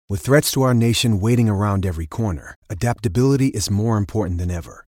With threats to our nation waiting around every corner, adaptability is more important than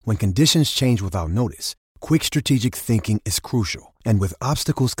ever. When conditions change without notice, quick strategic thinking is crucial. And with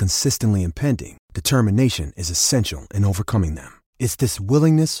obstacles consistently impending, determination is essential in overcoming them. It's this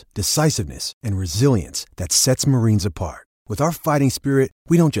willingness, decisiveness, and resilience that sets Marines apart. With our fighting spirit,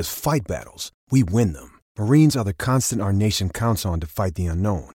 we don't just fight battles, we win them. Marines are the constant our nation counts on to fight the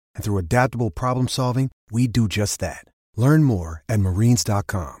unknown. And through adaptable problem solving, we do just that. Learn more at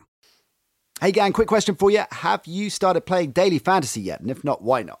marines.com. Hey gang, quick question for you. Have you started playing daily fantasy yet? And if not,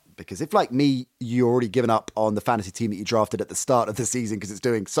 why not? Because if, like me, you're already given up on the fantasy team that you drafted at the start of the season because it's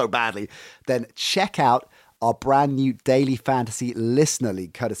doing so badly, then check out our brand new daily fantasy listener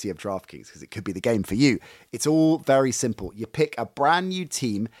league, courtesy of DraftKings, because it could be the game for you. It's all very simple. You pick a brand new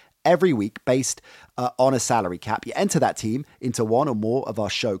team every week based on a salary cap. You enter that team into one or more of our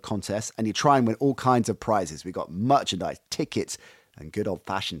show contests, and you try and win all kinds of prizes. We've got merchandise, tickets, and good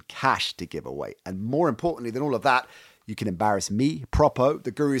old-fashioned cash to give away. And more importantly than all of that, you can embarrass me, Propo,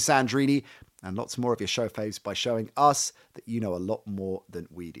 the Guru Sandrini, and lots more of your show faves by showing us that you know a lot more than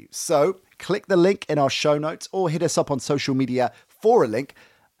we do. So click the link in our show notes or hit us up on social media for a link,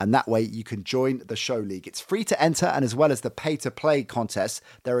 and that way you can join the show league. It's free to enter, and as well as the pay-to-play contests,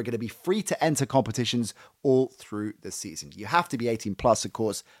 there are going to be free-to-enter competitions all through the season. You have to be 18 plus, of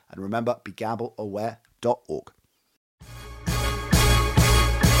course, and remember, begambleaware.org.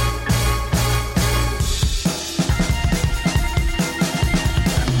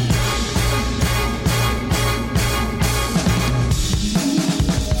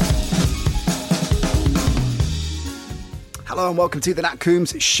 Hello and welcome to the Nat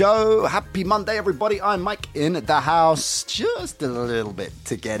Coombs Show. Happy Monday, everybody. I'm Mike in the house. Just a little bit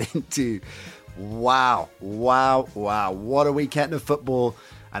to get into. Wow. What a weekend of football.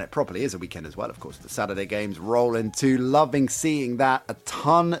 And it probably is a weekend as well, of course. The Saturday games roll into. Loving seeing that. A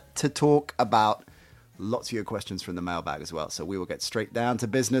ton to talk about. Lots of your questions from the mailbag as well. So we will get straight down to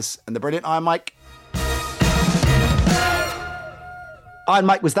business. And the brilliant Iron Mike. Iron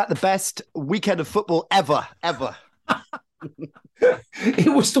Mike, was that the best weekend of football ever?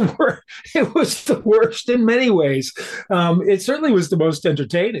 It was the worst. It was the worst in many ways. It certainly was the most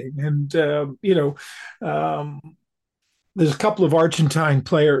entertaining. And, there's a couple of Argentine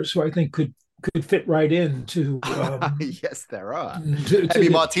players who I think could fit right into. Yes, there are.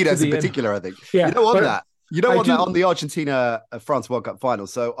 Emi Martinez in particular, I think. Yeah, on the Argentina-France World Cup final.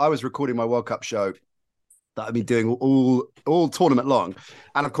 So I was recording my World Cup show that I've been doing all tournament long.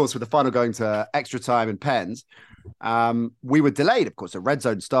 And of course, with the final going to extra time and pens, we were delayed, of course, a red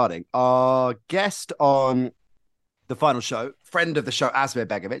zone starting. Our guest on the final show, friend of the show, Asmir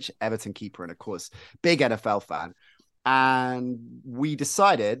Begovic, Everton keeper, and of course, big NFL fan. And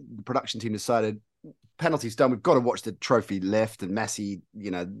the production team decided, penalty's done. We've got to watch the trophy lift and Messi,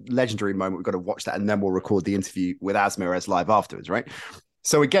 legendary moment. We've got to watch that. And then we'll record the interview with Asmir as live afterwards, right?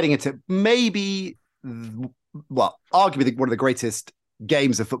 So we're getting into arguably one of the greatest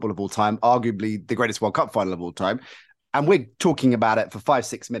games of football of all time, arguably the greatest World Cup final of all time. And we're talking about it for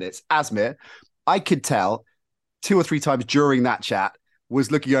 5-6 minutes. Asmir, I could tell 2 or 3 times during that chat,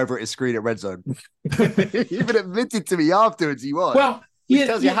 was looking over at his screen at Red Zone. He even admitted to me afterwards he was. Well, Which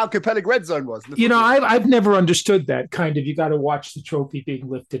tells you how compelling Red Zone was. I've never understood that kind of, you got to watch the trophy being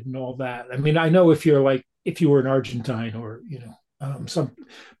lifted and all that. I mean, I know if you were an Argentine or,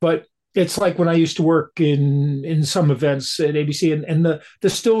 but it's like when I used to work in some events at ABC, and the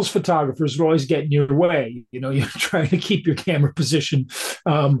stills photographers would always get in your way. You're trying to keep your camera position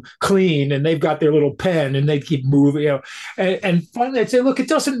clean, and they've got their little pen, and they keep moving. And finally, I'd say, look, it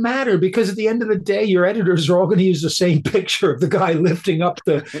doesn't matter, because at the end of the day, your editors are all going to use the same picture of the guy lifting up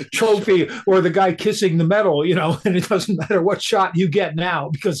the trophy or the guy kissing the medal. And it doesn't matter what shot you get now,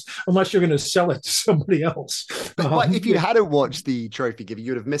 because unless you're going to sell it to somebody else. But if you hadn't watched the trophy giving,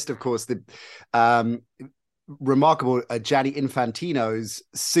 you would have missed, of course, the remarkable Gianni Infantino's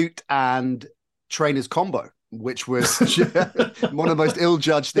suit and trainers combo, which was one of the most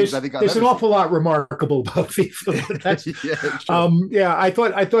ill-judged things I think I've ever seen. There's an awful lot remarkable about FIFA.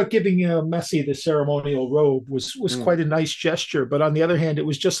 I thought giving Messi the ceremonial robe was quite a nice gesture, but on the other hand, it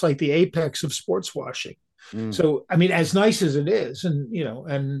was just like the apex of sports washing. So, I mean, as nice as it is, and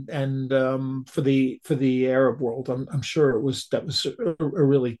for the Arab world, I'm sure that was a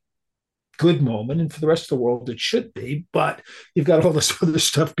really good moment, and for the rest of the world it should be, but you've got all this other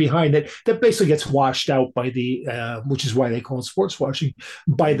stuff behind it that basically gets washed out by the which is why they call it sports washing,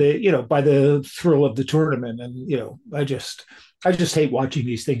 by the thrill of the tournament. And I just hate watching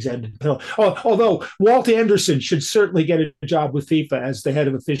these things end in penalty. Oh, although Walt Anderson should certainly get a job with FIFA as the head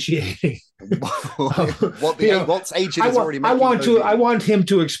of officiating. Walt's agent is already making. I want him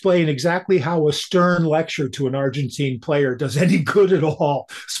to explain exactly how a stern lecture to an Argentine player does any good at all,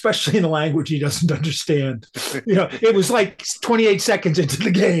 especially in a language he doesn't understand. It was like 28 seconds into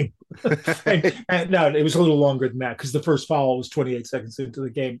the game. and no, it was a little longer than that because the first foul was 28 seconds into the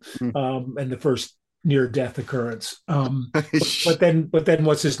game, and the first near-death occurrence. But then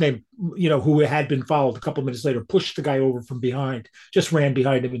what's his name? Who had been fouled a couple of minutes later, pushed the guy over from behind, just ran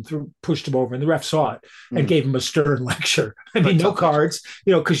behind him and pushed him over, and the ref saw it and gave him a stern lecture. I mean, no cards,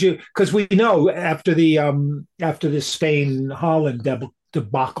 because we know after the Spain-Holland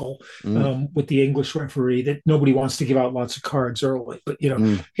debacle with the English referee that nobody wants to give out lots of cards early. But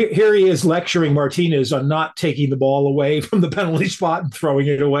here he is lecturing Martinez on not taking the ball away from the penalty spot and throwing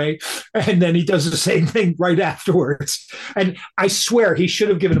it away, and then he does the same thing right afterwards. And I swear he should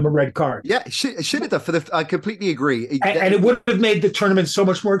have given him a red card. Yeah, should have done. I completely agree. And it would have made the tournament so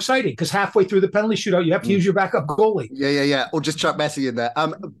much more exciting because halfway through the penalty shootout, you have to use your backup goalie. Yeah. Or just chuck Messi in there.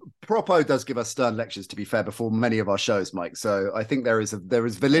 Propo does give us stern lectures, to be fair, before many of our shows, Mike. So I think there is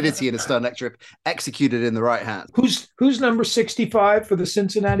validity in a stern lecture if executed in the right hands. Who's number 65 for the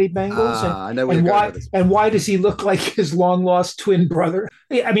Cincinnati Bengals? I know where you're going with this. And why does he look like his long lost twin brother?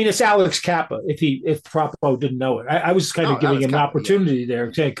 I mean, it's Alex Kappa. If Propo didn't know it, I was kind of giving Alex him Kappa, an opportunity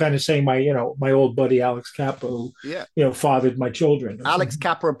there, kind of saying my old buddy Alex Kappa, who fathered my children. Alex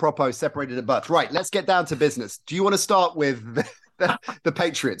Kappa and Propo separated at birth. Right, let's get down to business. Do you want to start with the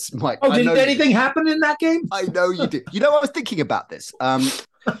Patriots, Mike? Oh, did anything happen in that game? I know you did. I was thinking about this.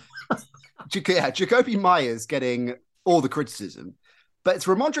 Jacoby Myers getting all the criticism, but it's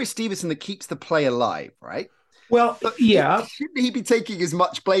Ramondre Stevenson that keeps the play alive, right? Well, yeah. Shouldn't he be taking as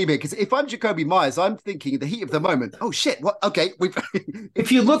much blame here? Because if I'm Jacoby Myers, I'm thinking the heat of the moment. Oh shit! What? Okay.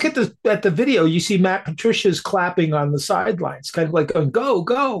 If you look at the video, you see Matt Patricia's clapping on the sidelines, kind of like going, "Go,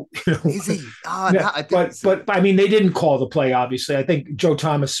 go!" Is he? But I mean, they didn't call the play. Obviously, I think Joe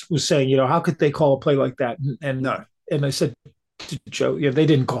Thomas was saying, how could they call a play like that? And I said to Joe, they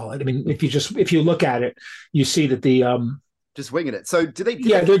didn't call it. I mean, if you look at it, you see that the just winging it. So do they?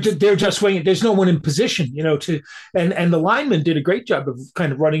 They're just winging it. There's no one in position, and the lineman did a great job of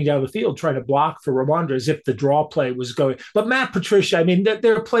kind of running down the field trying to block for Ramondre as if the draw play was going. But Matt Patricia, I mean,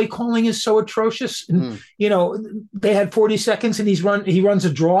 their play calling is so atrocious. And they had 40 seconds, and he runs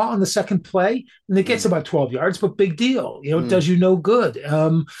a draw on the second play, and it gets about 12 yards. But big deal, it does you no good.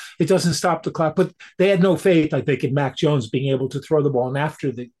 It doesn't stop the clock. But they had no faith, I think, in Mac Jones being able to throw the ball. And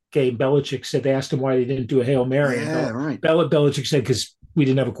after the game, Belichick said, they asked him why they didn't do a Hail Mary. Yeah, right. Belichick said, because we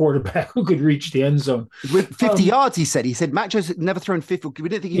didn't have a quarterback who could reach the end zone. With 50 yards, he said Mac Jones had never thrown 50. We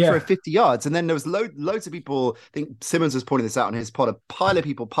didn't think he'd throw 50 yards. And then there was loads of people, I think Simmons was pointing this out on his pod, a pile of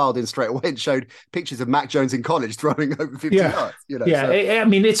people piled in straight away and showed pictures of Mac Jones in college throwing over 50 yards. I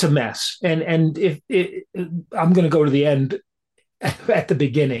mean, it's a mess. And if I'm going to go to the end at the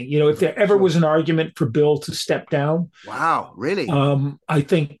beginning, if there ever was an argument for Bill to step down. Wow, really? I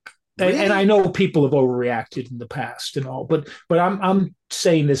think, and I know people have overreacted in the past and all, but I'm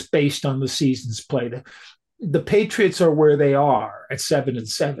saying this based on the season's play. The Patriots are where they are at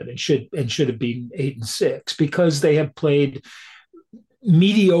 7-7 and should have been 8-6 because they have played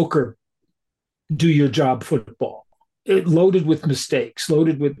mediocre, do your job football. Loaded with mistakes,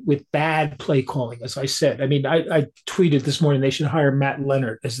 loaded with bad play calling, as I said. I mean, I tweeted this morning they should hire Matt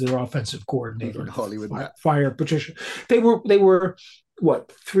Leonard as their offensive coordinator. Hollywood fire Patricia. They were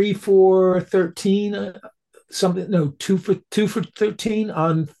what, 3 for 13, something? No, 2 for 13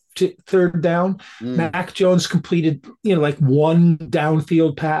 on third down. Mac Jones completed like one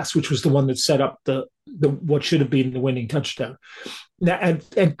downfield pass, which was the one that set up the what should have been the winning touchdown. Now,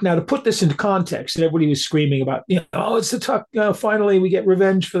 and now to put this into context, everybody was screaming about, it's the Tuck. Finally, we get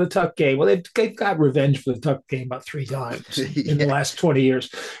revenge for the Tuck game. Well, they've got revenge for the Tuck game about 3 times in the last 20 years.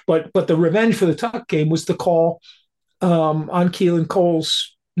 But the revenge for the Tuck game was the call on Keelan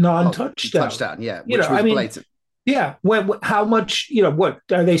Cole's non-touchdown. Touchdown, which was blatant. Yeah. How much? What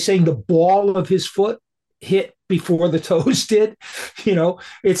are they saying? The ball of his foot hit before the toes did.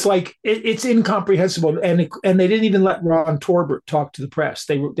 It's like it's incomprehensible. And they didn't even let Ron Torbert talk to the press.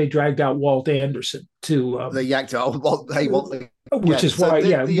 They dragged out Walt Anderson to they yanked out. Which is why,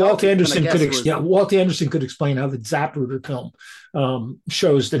 Walt Anderson Walt Anderson could explain how the Zapruder film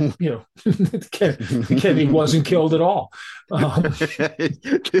shows that Kenny wasn't killed at all.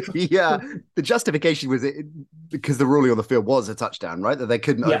 The justification was because the ruling on the field was a touchdown, right? That they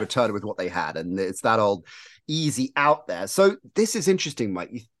couldn't overturn it with what they had, and it's that old easy out there. So this is interesting,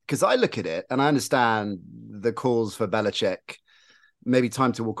 Mike, because I look at it and I understand the calls for Belichick maybe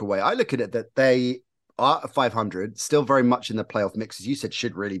time to walk away. I look at it that they are at 500, still very much in the playoff mix, as you said,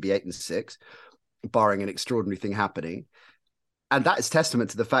 should really be 8-6, barring an extraordinary thing happening. And that is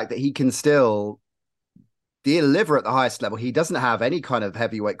testament to the fact that he can still deliver at the highest level. He doesn't have any kind of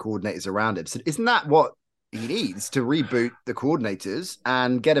heavyweight coordinators around him. So isn't that what he needs to reboot the coordinators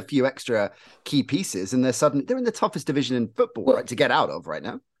and get a few extra key pieces? And they're in the toughest division in football, right, to get out of right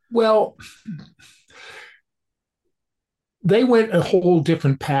now. Well, they went a whole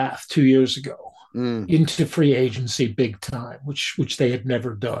different path 2 years ago into free agency big time, which they had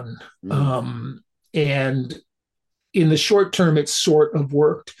never done. And in the short term, it sort of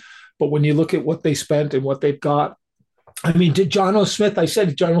worked. But when you look at what they spent and what they've got, I mean, did John O. Smith, I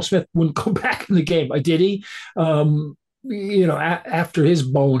said John O. Smith wouldn't go back in the game. Did he? After his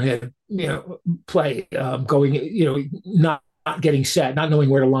bonehead, play, going, not getting set, not knowing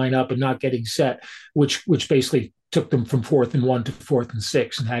where to line up and not getting set, which basically took them from 4th and 1 to 4th and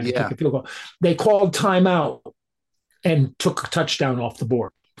 6 and had to kick a field goal. They called timeout and took a touchdown off the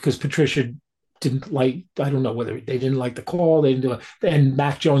board because Patricia didn't like, I don't know whether they didn't like the call, they didn't do it. And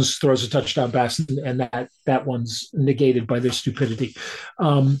Mac Jones throws a touchdown pass, and that one's negated by their stupidity.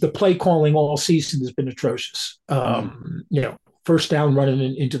 The play calling all season has been atrocious. First down,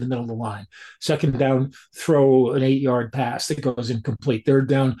 running into the middle of the line. Second down, throw an 8-yard pass that goes incomplete. Third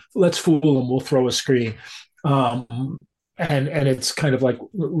down, let's fool them, we'll throw a screen. And it's kind of like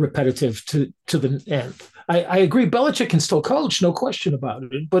repetitive to the end. I agree. Belichick can still coach, no question about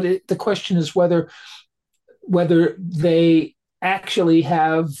it. But the question is whether they actually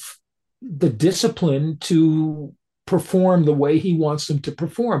have the discipline to perform the way he wants them to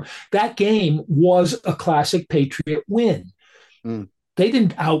perform. That game was a classic Patriot win. They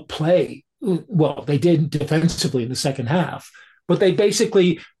didn't outplay. Well, they did defensively in the second half, but they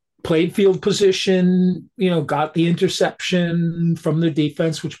basically played field position, got the interception from the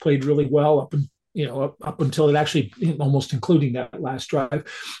defense, which played really well up until it actually, almost including that last drive,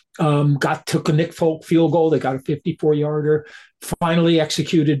 took a Nick Folk field goal. They got a 54-yarder, finally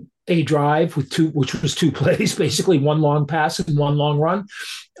executed a drive which was 2 plays, basically 1 long pass and 1 long run.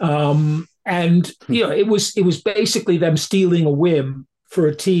 It was basically them stealing a whim for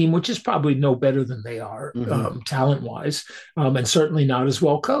a team which is probably no better than they are talent-wise, and certainly not as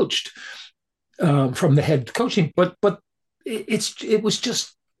well coached from the head coaching. But it was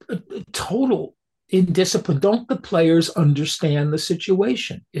just a total indiscipline. Don't the players understand the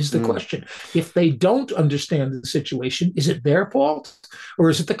situation is the question. If they don't understand the situation, is it their fault or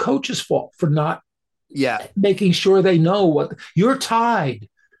is it the coach's fault for not making sure they know what you're tied?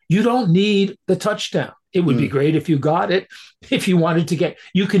 You don't need the touchdown. It would be great if you got it. If you wanted to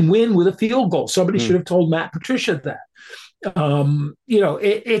you can win with a field goal. Somebody should have told Matt Patricia that.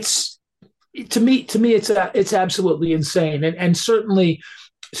 It's to me, it's absolutely insane. And certainly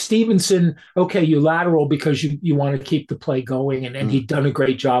Stevenson, okay, you lateral because you want to keep the play going, and he'd done a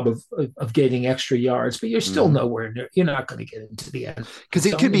great job of getting extra yards, but you're still nowhere near. You're not going to get into the end because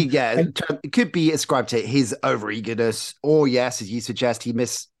it could be it could be ascribed to his overeagerness, or yes, as you suggest, he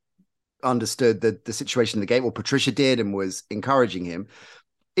misunderstood the situation in the game, or Patricia did and was encouraging him.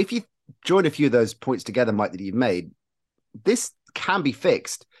 If you join a few of those points together, Mike, that you've made, this can be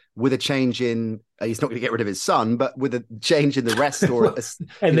fixed with a change in, he's not going to get rid of his son, but with a change in the rest. There's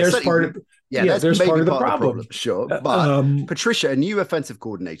part of the problem. Sure. But Patricia, a new offensive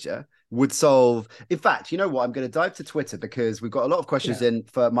coordinator, would solve. In fact, you know what? I'm going to dive to Twitter because we've got a lot of questions in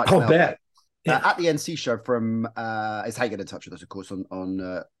for Mike. I'll bet. At the NC show from is how you get in touch with us, of course,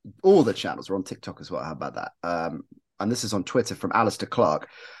 on all the channels. We're on TikTok as well. How about that? And this is on Twitter from Alistair Clark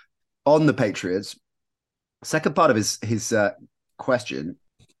on the Patriots. Second part of his question: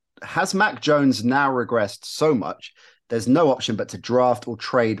 has Mac Jones now regressed so much there's no option but to draft or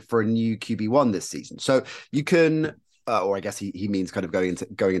trade for a new QB1 this season? So you can, or I guess he means kind of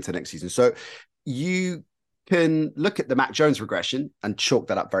going into next season. So you can look at the Mac Jones regression and chalk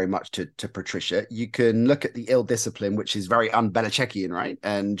that up very much to Patricia. You can look at the ill discipline, which is very un-Belichickian, right?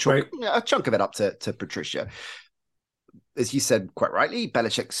 And chalk a chunk of it up to Patricia. As you said quite rightly,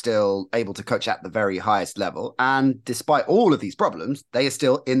 Belichick's still able to coach at the very highest level. And despite all of these problems, they are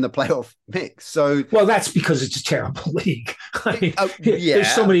still in the playoff mix. So, well, that's because it's a terrible league. I mean,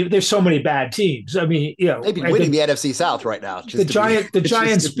 there's so many bad teams. I mean, they'd be winning the NFC South right now. The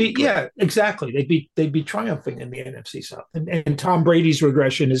Giants beat, exactly. They'd be triumphing in the NFC South. And Tom Brady's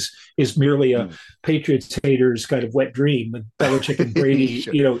regression is merely a Patriots haters kind of wet dream with Belichick and Brady,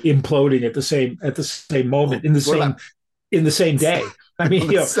 imploding at the same moment in the same day. I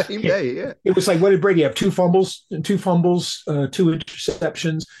mean, same day, yeah. It was like, what did Brady have? 2 fumbles, 2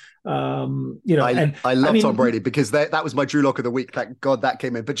 interceptions. I love Tom Brady because that was my Drew Lock of the week. Thank God that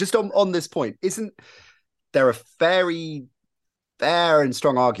came in. But just on this point, isn't there a very fair and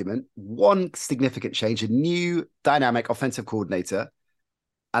strong argument? One significant change, a new dynamic offensive coordinator,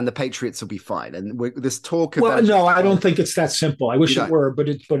 and the Patriots will be fine. And this talk of no, I don't think it's that simple. I wish it were, but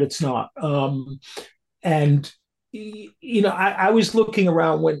it's not. And I was looking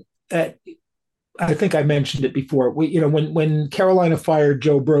around I think I mentioned it before. When Carolina fired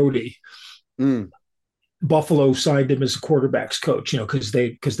Joe Brody, Buffalo signed him as a quarterback's coach. Because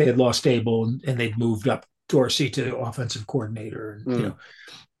they had lost Abel and they'd moved up Dorsey to offensive coordinator.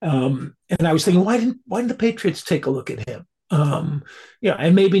 And I was thinking, why didn't the Patriots take a look at him? And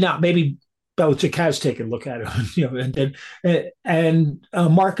maybe not. Maybe Belichick has taken a look at him. And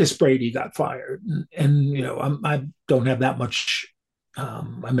Marcus Brady got fired, and I don't have that much. I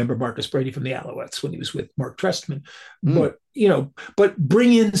remember Marcus Brady from the Alouettes when he was with Mark Trestman, but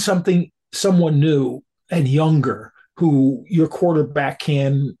bring in someone new and younger who your quarterback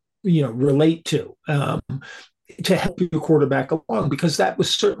can relate to help your quarterback along, because that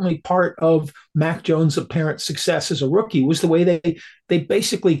was certainly part of Mac Jones' apparent success as a rookie, was the way they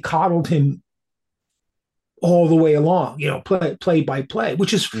basically coddled him all the way along, play by play,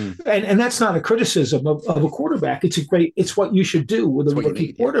 which is, and that's not a criticism of a quarterback. It's what you should do with a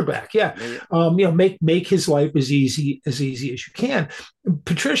rookie quarterback. Yeah. Make his life as easy as you can.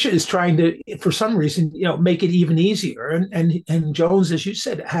 Patricia is trying to, for some reason, make it even easier. And Jones, as you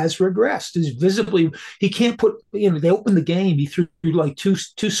said, has regressed. Is visibly, he can't put, they opened the game. He threw like two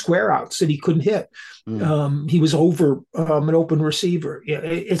square outs that he couldn't hit. He was over an open receiver.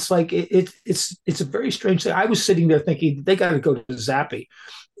 It's like, it's a very strange thing. I was sitting there thinking they got to go to Zappy,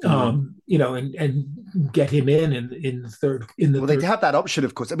 and get him in the third. They have that option,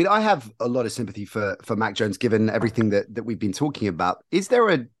 of course. I mean, I have a lot of sympathy for Mac Jones, given everything that we've been talking about. Is there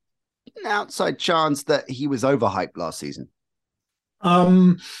an outside chance that he was overhyped last season?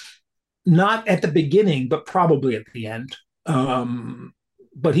 Not at the beginning, but probably at the end.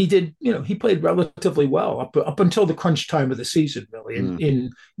 But he did, he played relatively well up until the crunch time of the season, really, in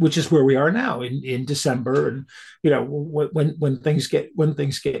which is where we are now in December, and when things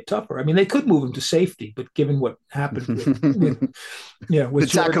get tougher. I mean, they could move him to safety, but given what happened with the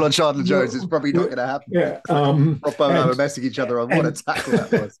tackle on Chandler Jones is probably not going to happen. Yeah, Rob and messing each other on what a tackle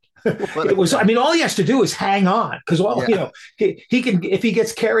that was. It was. I mean, all he has to do is hang on, because he can, if he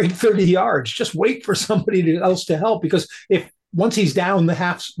gets carried 30 yards, just wait for somebody else to help, because once he's down,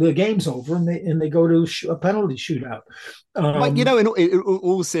 the game's over, and they go to a penalty shootout. But in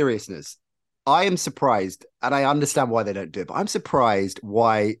all seriousness, I am surprised, and I understand why they don't do it, but I'm surprised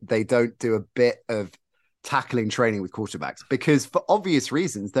why they don't do a bit of tackling training with quarterbacks, because for obvious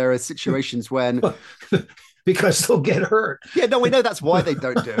reasons, there are situations when because they'll get hurt. Yeah, no, we know that's why they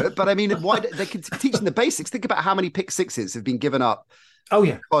don't do it, but I mean, why they can teach them the basics. Think about how many pick sixes have been given up. Oh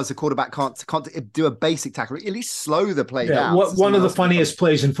yeah, because the quarterback can't do a basic tackle. At least slow the play down. One of the funniest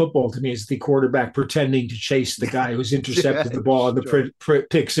plays in football to me is the quarterback pretending to chase the guy who's intercepted the ball in the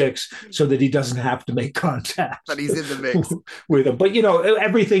pick six, so that he doesn't have to make contact. But he's in the mix with him. But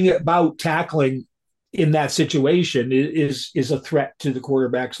everything about tackling in that situation is a threat to the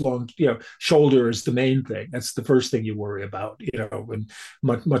quarterback's long, shoulder is the main thing. That's the first thing you worry about, and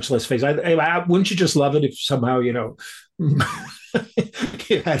much less face. I wouldn't you just love it if somehow, you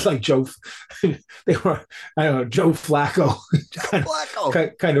had like Joe Flacco,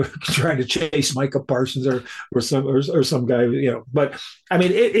 kind of trying to chase Micah Parsons or some guy, But I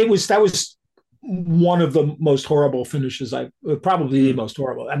mean, that was one of the most horrible finishes. Probably the most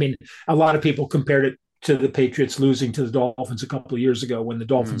horrible. I mean, a lot of people compared it to the Patriots losing to the Dolphins a couple of years ago, when the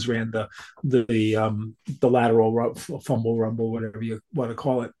Dolphins ran the lateral fumble rumble, whatever you want to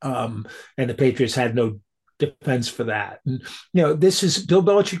call it, and the Patriots had no defense for that. And this is Bill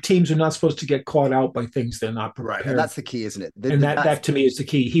Belichick. Teams are not supposed to get caught out by things they're not prepared. Right, and that's the key, isn't it? That to me is the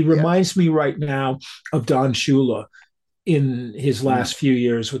key. He reminds me right now of Don Shula in his last few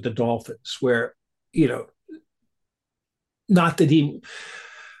years with the Dolphins, where not that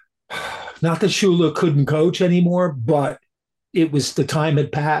Shula couldn't coach anymore, but the time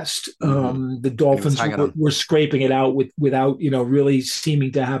had passed. The Dolphins were scraping it out without really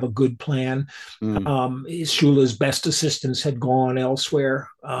seeming to have a good plan. Shula's best assistants had gone elsewhere.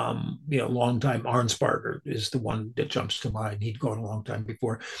 Long time Arnsparger is the one that jumps to mind. He'd gone a long time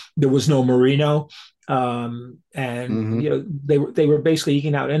before. There was no Marino. They were basically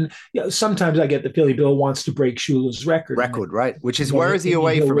eking out. And sometimes I get the feeling Bill wants to break Shula's record, right? Which is, where is he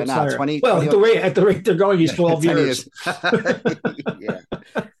away from it now? 20. Well, 20 at the rate they're going, he's 12 years. Yeah.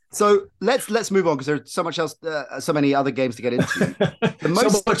 So let's move on because there's so much else, so many other games to get into.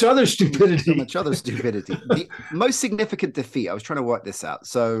 So much other stupidity. So much other stupidity. The most significant defeat. I was trying to work this out.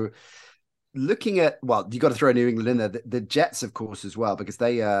 So looking at, well, you got to throw New England in there. The Jets, of course, as well, because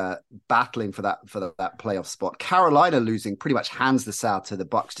they are battling for that playoff spot. Carolina losing pretty much hands this out to the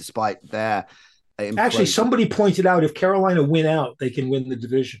Bucs, despite their Actually, somebody pointed out if Carolina win out, they can win the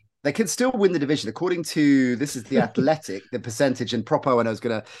division. They can still win the division. According to, this is the Athletic, the percentage, and Propo, and I was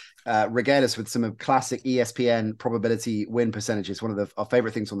going to regale us with some of classic ESPN probability win percentages. One of our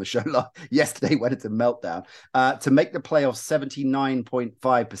favorite things on the show yesterday went into meltdown. To make the playoffs,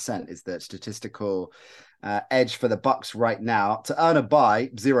 79.5% is the statistical edge for the Bucs right now. To earn a bye,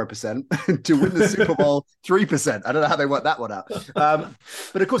 0%. To win the Super Bowl, 3%. I don't know how they work that one out. But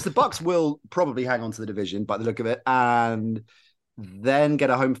of course, the Bucs will probably hang on to the division by the look of it, and then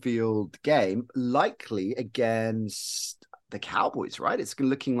get a home field game, likely against the Cowboys, right? It's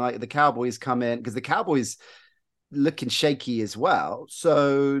looking like the Cowboys come in, because the Cowboys looking shaky as well.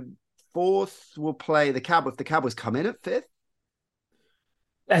 So fourth will play the Cowboys. If the Cowboys come in at fifth,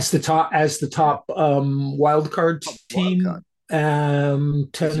 as the top wild card team. Wild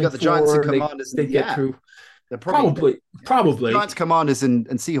card. 10 you got the Giants and Commanders. They get through. They're probably. Giants, Commanders, and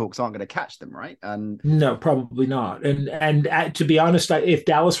Seahawks aren't going to catch them, right? And no, probably not. And to be honest, if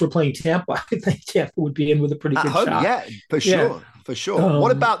Dallas were playing Tampa, I think Tampa would be in with a pretty good shot. Yeah, for sure.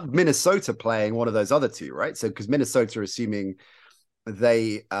 What about Minnesota playing one of those other two, right? So because Minnesota are assuming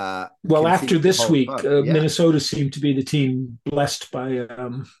they well, after this week, Minnesota seemed to be the team blessed by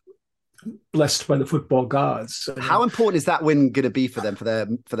the football gods. How important is that win going to be for them, for their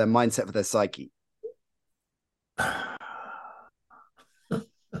mindset, for their psyche? I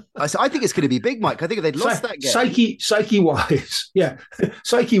think it's going to be big, Mike. I think if they'd lost that game, psyche wise,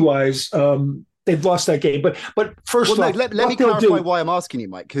 they've lost that game. But first, let me clarify why I'm asking you,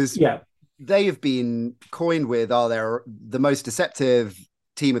 Mike, because they have been coined with, they're the most deceptive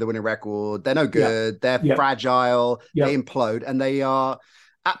team with a winning record. They're no good. They're fragile. They implode, and they are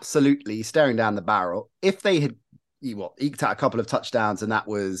absolutely staring down the barrel. If they had eked out a couple of touchdowns and that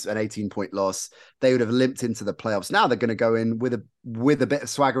was an 18-point loss, they would have limped into the playoffs. Now they're going to go in with a bit of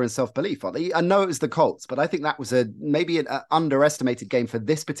swagger and self-belief, aren't they? I know it was the Colts, but I think that was maybe an underestimated game for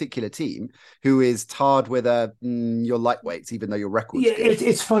this particular team, who is tarred with your lightweights, even though your record's good.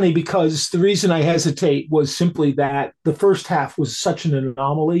 It's funny because the reason I hesitate was simply that the first half was such an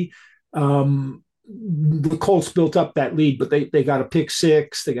anomaly. The Colts built up that lead, but they got a pick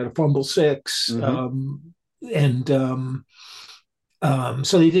six, they got a fumble six. So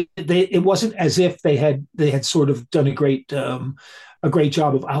it wasn't as if they had sort of done a great job of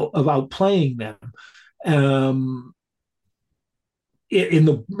outplaying them in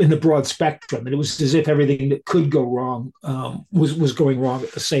the broad spectrum, and it was as if everything that could go wrong was going wrong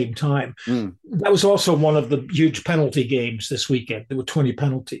at the same time. That was also one of the huge penalty games this weekend. There were 20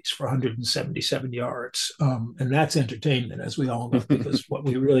 penalties for 177 yards, and that's entertainment, as we all know, because what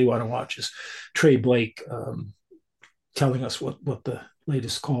we really want to watch is Trey Blake telling us what the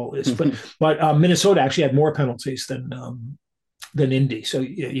latest call is. But Minnesota actually had more penalties than Indy, so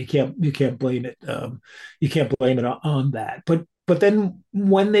you can't blame it. You can't blame it on that. But then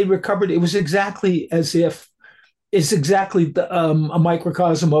when they recovered, it was exactly as if it's exactly a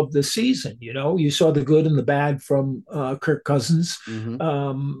microcosm of the season. You saw the good and the bad from Kirk Cousins.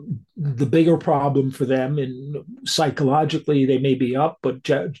 The bigger problem for them, and psychologically they may be up, but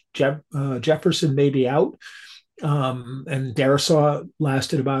Jefferson may be out. And Darisaw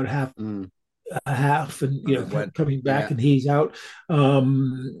lasted about half, and coming back, and he's out.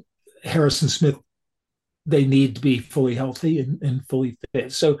 Harrison Smith, they need to be fully healthy and fully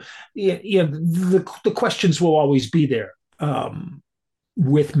fit. So the questions will always be there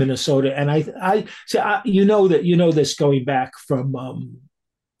with Minnesota, and I this going back from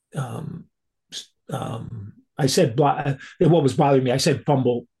I said what was bothering me. I said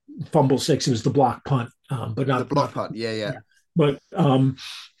fumble six. It was the block punt. But not the block punt. Yeah. But I'm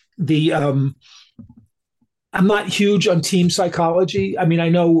not huge on team psychology. I mean, I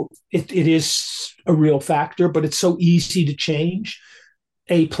know it is a real factor, but it's so easy to change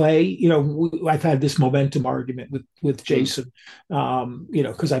a play. I've had this momentum argument with Jason,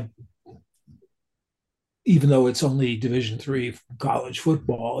 because even though it's only Division III college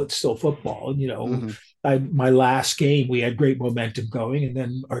football, it's still football. My last game, we had great momentum going, and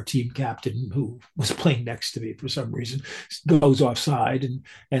then our team captain, who was playing next to me for some reason, goes offside,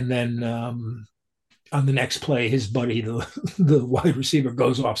 and then on the next play, his buddy, the wide receiver,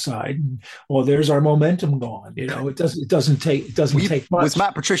 goes offside. And, well, there's our momentum gone. It doesn't take much. Was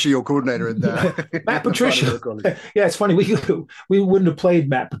Matt Patricia your coordinator in there? Matt Patricia. Yeah, it's funny. We wouldn't have played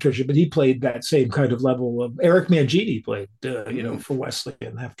Matt Patricia, but he played that same kind of level of Eric Mangini played, for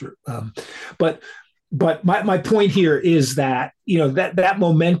Wesleyan after. But my point here is that that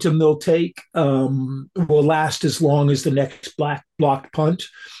momentum they'll take will last as long as the next blocked punt,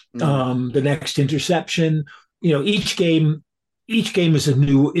 the next interception. Each game is a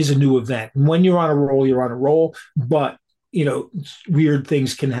new event. And when you're on a roll, you're on a roll. But weird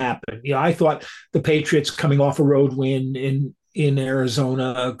things can happen. I thought the Patriots coming off a road win in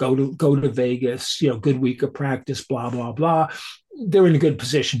Arizona, go to Vegas, good week of practice, blah blah blah. They're in a good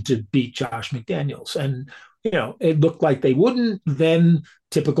position to beat Josh McDaniels, and it looked like they wouldn't. Then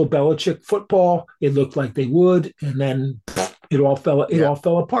typical Belichick football, it looked like they would, and then it all fell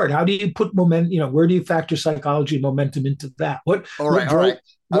apart. How do you put momentum? Where do you factor psychology and momentum into that? What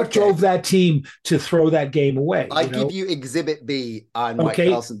drove that team to throw that game away? I give you Exhibit B on Mike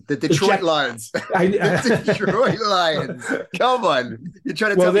Carlson. The Detroit Lions. The Detroit Lions. Come on. You're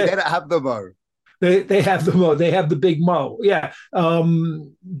trying to tell me they don't have the Mo. They have the Mo. They have the big Mo. Yeah.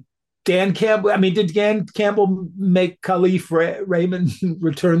 Dan Campbell. I mean, did Dan Campbell make Khalif Raymond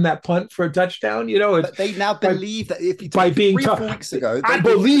return that punt for a touchdown? But they now believe that if you by being 3 or 4 weeks ago, I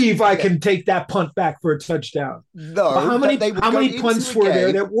believe I can take that punt back for a touchdown. No, how many punts were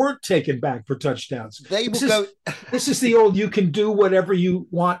there that weren't taken back for touchdowns? This is the old, you can do whatever you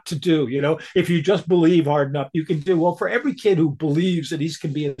want to do. If you just believe hard enough, you can do. Well, for every kid who believes that he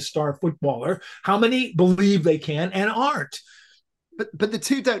can be a star footballer, how many believe they can and aren't? But the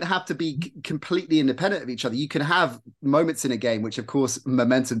two don't have to be completely independent of each other. You can have moments in a game, which of course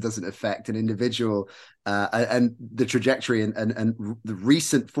momentum doesn't affect an individual, and the trajectory and the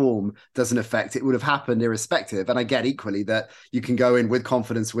recent form doesn't affect. It would have happened irrespective. And I get equally that you can go in with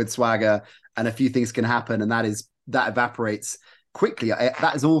confidence, with swagger, and a few things can happen, and that evaporates quickly.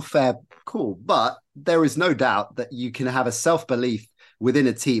 That is all fair, cool. But there is no doubt that you can have a self-belief within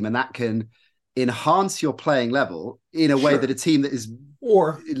a team, and that can enhance your playing level in a way that a team that is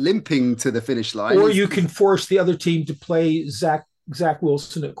limping to the finish line, or you can force the other team to play Zach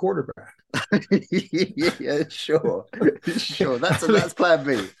Wilson at quarterback. Yeah, sure. That's plan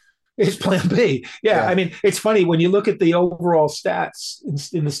B. It's plan B. Yeah. I mean, it's funny when you look at the overall stats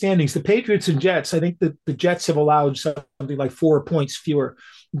in the standings, the Patriots and Jets, I think that the Jets have allowed something like 4 points fewer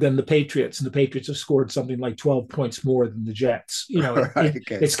than the Patriots, and the Patriots have scored something like 12 points more than the Jets.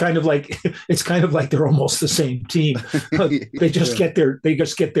 It's kind of like they're almost the same team. They just get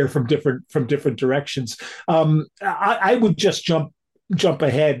there from different directions. I would just jump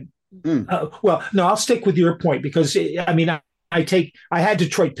ahead. Well, no, I'll stick with your point because I mean, I had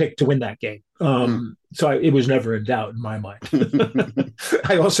Detroit picked to win that game. So it was never in doubt in my mind.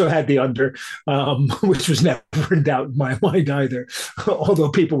 I also had the under, which was never in doubt in my mind either. Although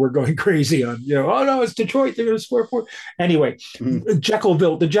people were going crazy on, oh no, it's Detroit. They're going to score 4. Anyway, the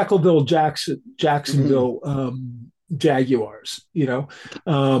Jekyllville Jacksonville Jaguars.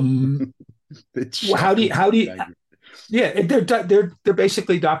 How do you? Yeah, they're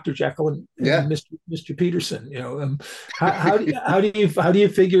basically Dr. Jekyll and Mr. Peterson. How do you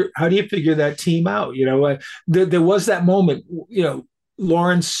figure that team out? There was that moment.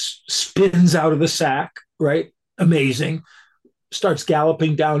 Lawrence spins out of the sack, right? Amazing. Starts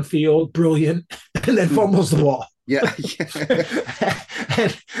galloping downfield, brilliant, and then fumbles the ball. Yeah.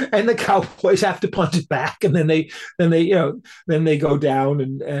 and the Cowboys have to punt it back, and then they go down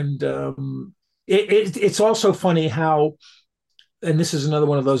and. It's also funny how, and this is another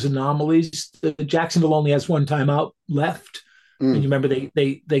one of those anomalies, Jacksonville only has one timeout left. And you remember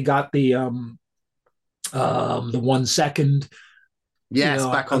they got the 1 second. Yes,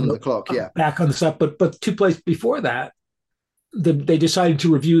 back on the clock, back on the stuff. But 2 plays before that, they decided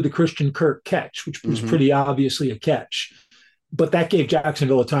to review the Christian Kirk catch, which was pretty obviously a catch. But that gave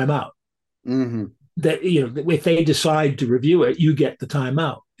Jacksonville a timeout. That if they decide to review it, you get the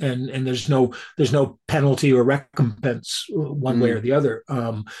timeout. And there's no penalty or recompense one way or the other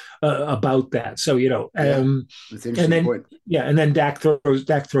about that. So that's an interesting point. And then Dak throws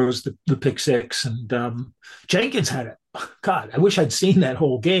the pick six, and Jenkins had it. God, I wish I'd seen that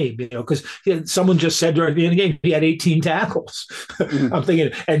whole game, because someone just said during the end of the game he had 18 tackles. I'm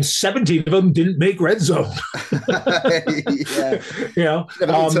thinking, and 17 of them didn't make red zone.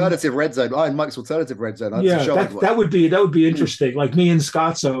 Alternative red zone. Mike's alternative red zone. That would be interesting. Like me and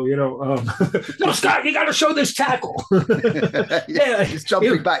Scott's So, no, Scott, you got to show this tackle. Yeah, just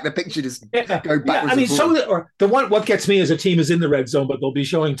jumping back. The picture just go backwards. Yeah, I mean, what gets me as a team is in the red zone, but they'll be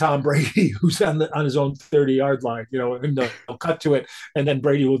showing Tom Brady, who's on his own 30-yard line, and they'll cut to it, and then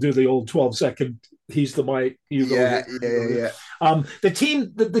Brady will do the old 12-second. He's the mic. You go. Yeah.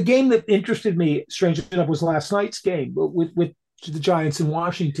 The game that interested me, strangely enough, was last night's game with the Giants in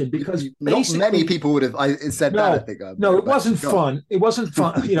Washington, because not many people would have said that. I think. It wasn't fun. It wasn't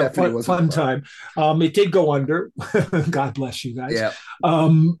fun. Fun time. It did go under. God bless you guys. Yeah.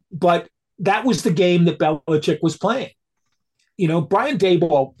 But that was the game that Belichick was playing. Brian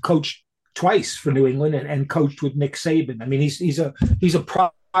Daboll coached twice for New England and coached with Nick Saban. I mean, he's a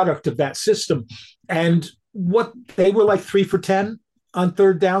product of that system. And what they were like 3 for 10 on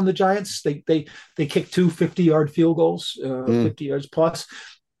third down, the Giants. They kicked 2 50-yard field goals, 50 yards plus.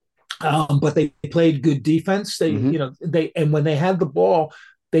 But they played good defense. And when they had the ball,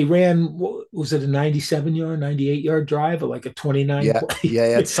 they ran, was it a 97-yard, 98-yard drive, or like a 29? Yeah,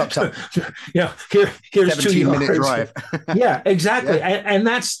 it's such a here's 2 yards. Drive. Yeah, exactly. Yeah. And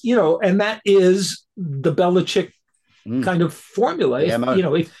that's, and that is the Belichick kind of formula. Yeah,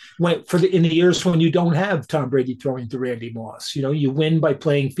 in the years when you don't have Tom Brady throwing to Randy Moss, you win by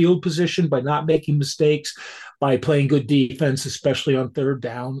playing field position, by not making mistakes, by playing good defense, especially on third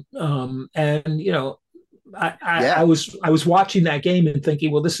down. I was watching that game and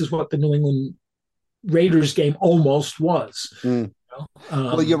thinking, well, this is what the New England Raiders game almost was.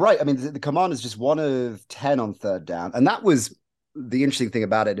 Well, you're right. I mean, the Commanders just 1 of 10 on third down, and that was the interesting thing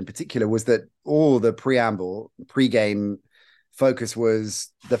about it in particular, was that all the pre-game focus was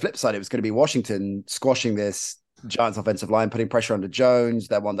the flip side. It was going to be Washington squashing this Giants offensive line, putting pressure under Jones.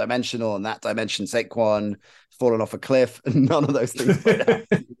 They're one-dimensional, and that dimension, Saquon falling off a cliff. And none of those things played out.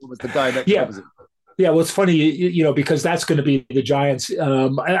 It was the direct opposite. Yeah, well, it's funny, because that's going to be the Giants.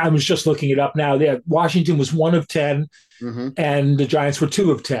 I was just looking it up now. Washington was 1 of 10, and the Giants were 2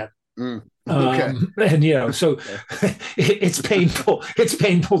 of 10. Okay. And so it's painful. It's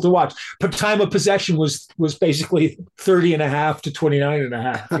painful to watch. But time of possession was basically 30 and a half to 29 and a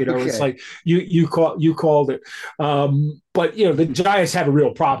half. Okay. It's like you called it. But the Giants have a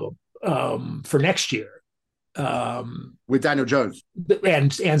real problem for next year. With Daniel Jones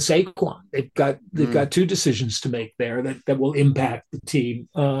and Saquon. They've got 2 decisions to make there that will impact the team.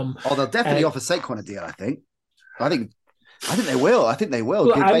 They'll definitely offer Saquon a deal, I think they will.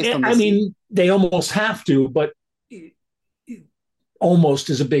 Well, they almost have to, but almost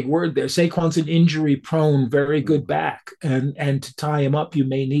is a big word there. Saquon's an injury-prone, very good back, and to tie him up, you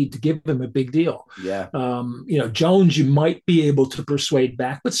may need to give him a big deal. Yeah. Jones, you might be able to persuade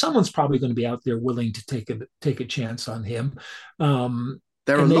back, but someone's probably going to be out there willing to take a chance on him. There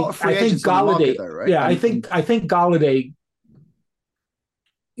are a lot of free agents on the market, though, right? Yeah, I think Golladay.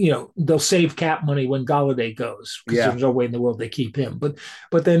 They'll save cap money when Golladay goes, because there's no way in the world they keep him. But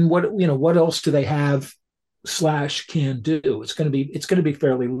then what else do they have / can do? It's going to be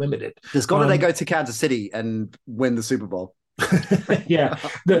fairly limited. Does Golladay go to Kansas City and win the Super Bowl? Yeah,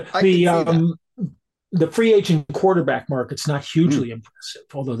 the free agent quarterback market's not hugely impressive,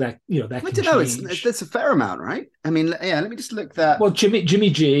 although that that can change. It's a fair amount, right? I mean, let me just look that. Well,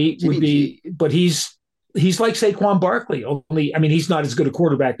 Jimmy G would be, but he's like Saquon Barkley. Only, he's not as good a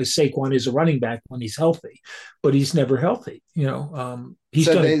quarterback as Saquon is a running back when he's healthy, but he's never healthy. Go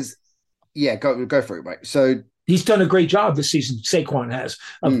for it, right? So he's done a great job this season. Saquon has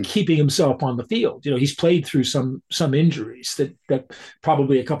of keeping himself on the field. He's played through some injuries that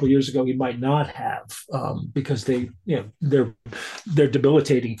probably a couple of years ago he might not have, because they're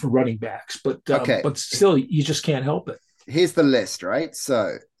debilitating for running backs. But still, you just can't help it. Here's the list, right?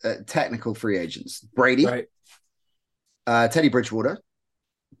 So technical free agents: Brady, right. Teddy Bridgewater.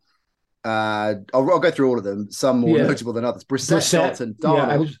 I'll go through all of them. Some more notable than others. Brissett, Dalton,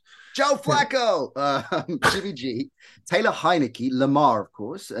 Darnold, Joe Flacco, Jimmy G, Taylor Heineke, Lamar, of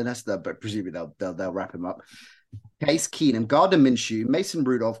course, and but presumably they'll wrap him up. Case Keenum, Gardner Minshew, Mason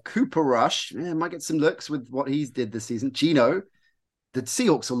Rudolph, Cooper Rush. Might get some looks with what he's did this season. Geno. The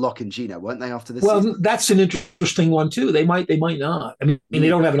Seahawks will lock in Geno, won't they, after this season? Well, that's an interesting one, too. They might not. They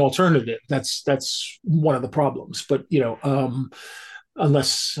don't have an alternative. That's one of the problems. But,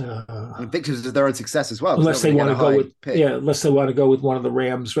 unless... victims of their own success as well. Unless they want to go with one of the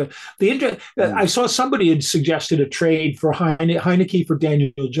Rams. But I saw somebody had suggested a trade for Heineke for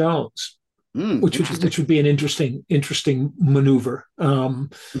Daniel Jones. Which would be an interesting maneuver. I'm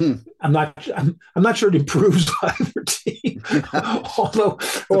not sure it improves either team. But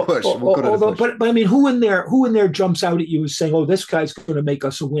who in there jumps out at you as saying, "Oh, this guy's going to make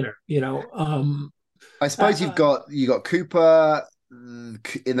us a winner"? I suppose you got Cooper,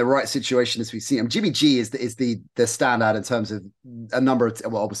 in the right situation as we've seen him. Jimmy G is the standout in terms of a number of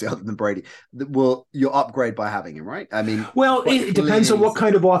well, obviously other than Brady. Will you'll upgrade by having him, right? I mean, Well, it depends on what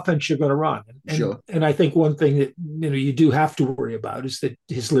kind of offense you're going to run, sure. and I think one thing that you do have to worry about is that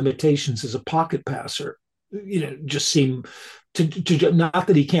his limitations as a pocket passer, just seem to not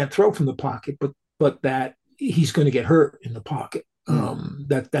that he can't throw from the pocket, but that he's going to get hurt in the pocket.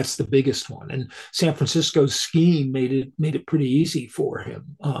 That's the biggest one, and San Francisco's scheme made it pretty easy for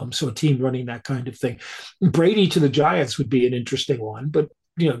him. So a team running that kind of thing, Brady to the Giants would be an interesting one, but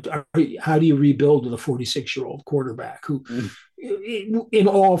how do you rebuild with a 46-year-old quarterback who, in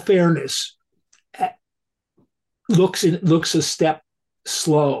all fairness, looks a step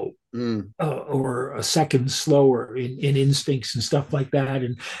slow or a second slower in instincts and stuff like that,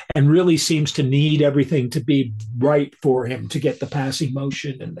 and really seems to need everything to be right for him to get the passing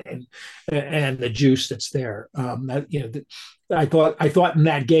motion and the juice that's there. I thought in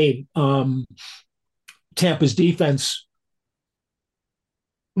that game, Tampa's defense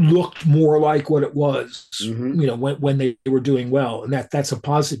looked more like what it was, when they were doing well, and that's a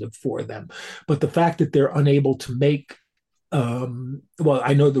positive for them. But the fact that they're unable to make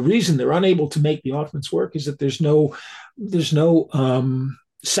I know the reason they're unable to make the offense work is that there's no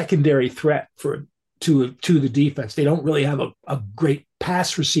secondary threat to the defense. They don't really have a great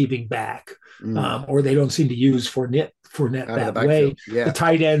pass receiving back, or they don't seem to use Fournette that way. Yeah. The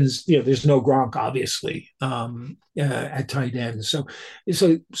tight ends, there's no Gronk obviously at tight ends, so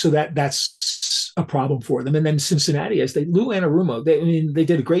that's a problem for them. And then Cincinnati, Lou Anarumo, they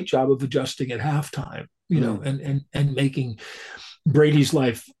did a great job of adjusting at halftime, and making Brady's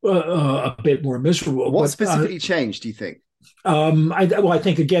life a bit more miserable. What specifically changed, do you think? I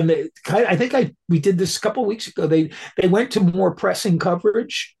think again, we did this a couple of weeks ago. They went to more pressing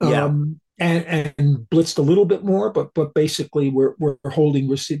coverage, and blitzed a little bit more, but basically we're holding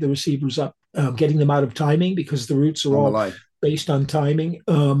the receivers up, getting them out of timing because the routes are all based on timing.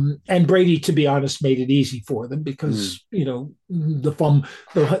 And Brady, to be honest, made it easy for them because there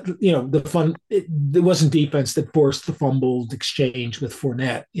wasn't defense that forced the fumbled exchange with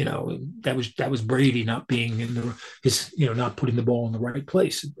Fournette. That was Brady not being not putting the ball in the right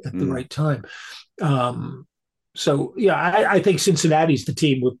place at the right time. So I think Cincinnati's the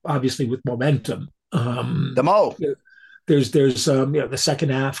team with momentum. The Mo. There's the second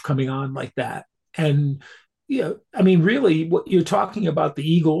half coming on like that, and really, what you're talking about the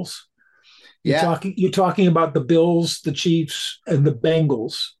Eagles. You're talking about the Bills, the Chiefs, and the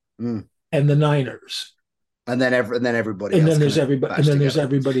Bengals, and the Niners. And then everybody else. And then there's everybody. And then there's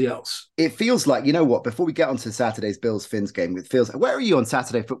everybody else. It feels like, before we get onto Saturday's Bills Fins game, it feels like, where are you on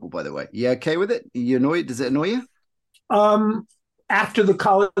Saturday football, by the way? You okay with it? Are you annoyed? Does it annoy you? After the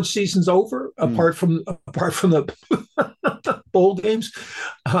college season's over, apart from the bowl games,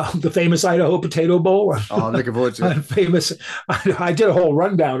 the famous Idaho Potato Bowl. Oh, I'm looking forward to it. I did a whole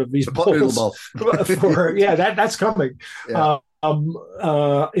rundown of these bowls. Bowl. That's coming. Yeah.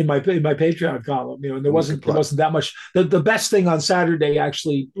 In my Patreon column, and there wasn't that much. The best thing on Saturday,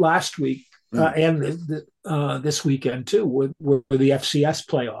 actually, last week and this weekend too, were the FCS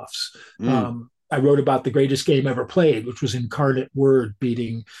playoffs. I wrote about the greatest game ever played, which was Incarnate Word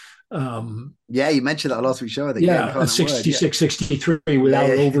beating. You mentioned that last week's show. I think. 66-63 without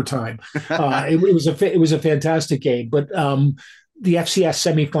overtime. It was a fantastic game, but the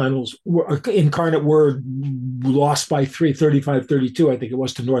FCS semifinals were Incarnate Word lost by 35-32. I think it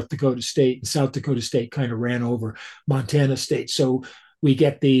was to North Dakota State, and South Dakota State kind of ran over Montana State. So we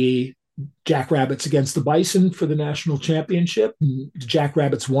get the Jackrabbits against the Bison for the national championship. The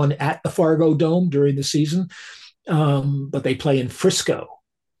Jackrabbits won at the Fargo Dome during the season, but they play in Frisco,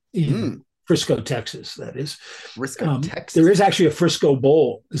 Frisco, Texas. That is Frisco, Texas. There is actually a Frisco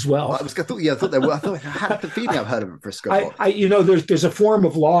Bowl as well. I had the feeling I've heard of a Frisco Bowl. There's a form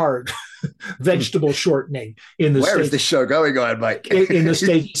of lard, vegetable shortening in the Where States. Is this show going on, Mike? in the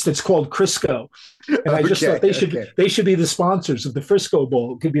States, that's called Crisco. And I just thought they should be the sponsors of the Frisco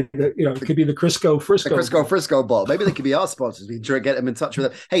Bowl. It could be the Crisco Frisco. The Frisco Bowl. Maybe they could be our sponsors. We can get them in touch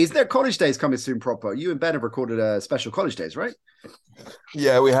with them. Hey, is there College Days coming soon, proper? You and Ben have recorded a special College Days, right?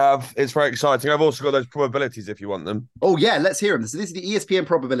 Yeah, we have. It's very exciting. I've also got those probabilities if you want them. Oh yeah, let's hear them. So this is the ESPN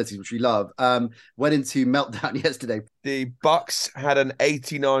probabilities, which we love. Went into meltdown yesterday. The Bucks had an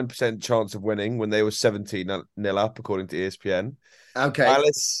 89% chance of winning when they were 17-0 up, according to ESPN. Okay.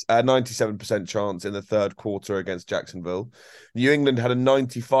 Alice, a 97% chance in the third quarter against Jacksonville. New England had a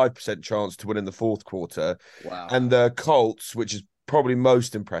 95% chance to win in the fourth quarter. Wow. And the Colts, which is probably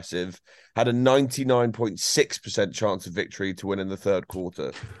most impressive, had a 99.6% chance of victory to win in the third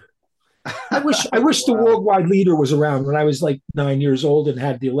quarter. I wish the worldwide leader was around when I was like 9 years old and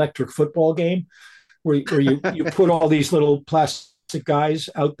had the electric football game where you put all these little plastic guys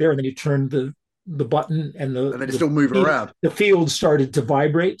out there and then you turn the button and And then it's still moving around. the field started to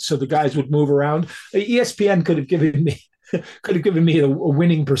vibrate, so the guys would move around. ESPN could have given me a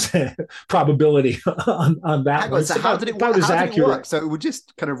winning percent probability on that Hang one. on, so how did it work? So it would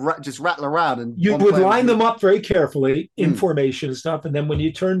just kind of just rattle around, and you would line them up very carefully in formation and stuff, and then when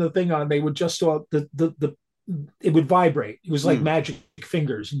you turn the thing on, they would just it would vibrate. It was like magic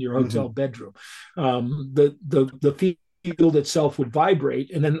fingers in your hotel bedroom. The field itself would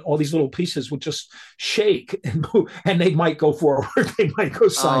vibrate, and then all these little pieces would just shake and move, and they might go forward, they might go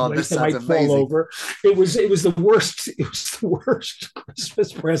sideways, they might fall over. It was the worst. It was the worst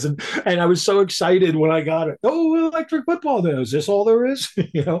Christmas present, and I was so excited when I got it. Oh, electric football! Now is this all there is? I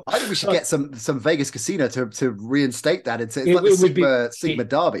think we should get some Vegas casino to reinstate that. It's like the Sigma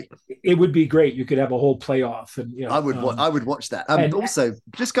Derby. It would be great. You could have a whole playoff, and I would watch that. Also,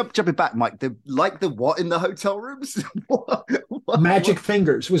 just jumping back, Mike. The what in the hotel rooms? Magic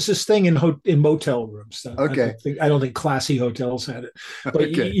fingers was this thing in motel rooms. Okay, I don't think classy hotels had it,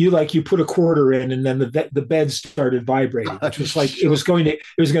 but you put a quarter in, and then the bed started vibrating, which was like it was going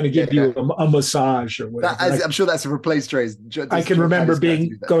to give you a massage or whatever. I'm sure that's a replaced trays. I can remember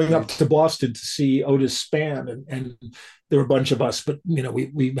going up to Boston to see Otis Spann, and there were a bunch of us, but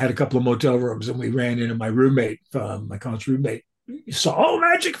we had a couple of motel rooms, and we ran into my college roommate. Saw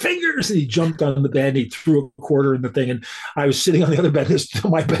magic fingers, and he jumped on the bed and he threw a quarter in the thing, and I was sitting on the other bed until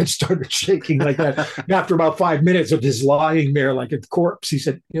my bed started shaking like that. And after about 5 minutes of just lying there like a corpse, he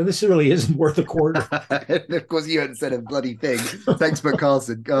said, this really isn't worth a quarter. Of course you hadn't said a bloody thing. Thanks for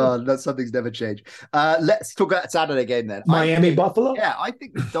Carlson. God, something's never changed. Let's talk about Saturday game then. Miami Buffalo. Yeah, I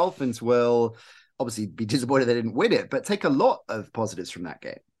think the Dolphins will obviously be disappointed they didn't win it, but take a lot of positives from that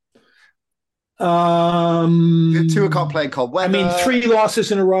game. Tua can't play in cold weather. 3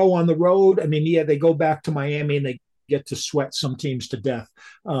 losses in a row on the road. They go back to Miami and they get to sweat some teams to death.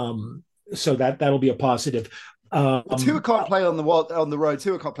 So that'll be a positive. Tua can't play on the road.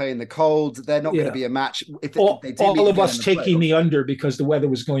 Tua can't play in the cold. They're not going to be a match. All of us taking the under because the weather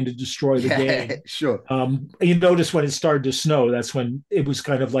was going to destroy the game. Sure. You notice when it started to snow, that's when it was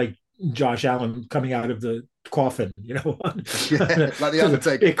kind of like Josh Allen coming out of the coffin, like the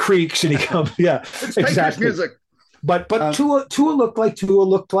Undertaker. It creaks and he comes. Yeah, exactly. Music. But Tua looked like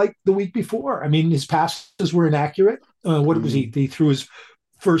the week before. His passes were inaccurate. What was he? He threw his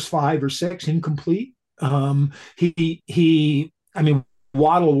first 5 or 6 incomplete.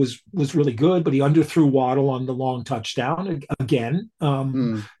 Waddle was really good, but he underthrew Waddle on the long touchdown again.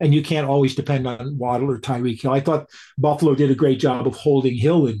 And you can't always depend on Waddle or Tyreek Hill. I thought Buffalo did a great job of holding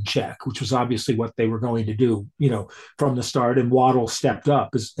Hill in check, which was obviously what they were going to do, from the start. And Waddle stepped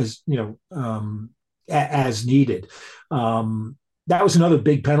up as needed. That was another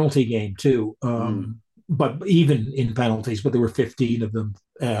big penalty game too. But even in penalties, but there were 15 of them.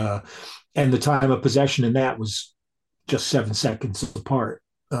 And the time of possession in that was just 7 seconds apart.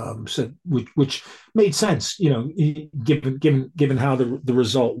 So which made sense, given how the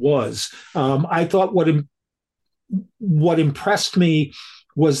result was. I thought what impressed me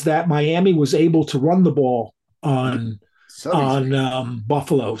was that Miami was able to run the ball on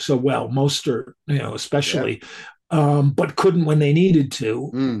Buffalo so well, Mostert, especially, but couldn't when they needed to.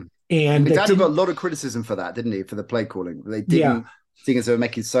 And McDaniel got a lot of criticism for that, didn't he? For the play calling, they didn't. Yeah. Seeing as they were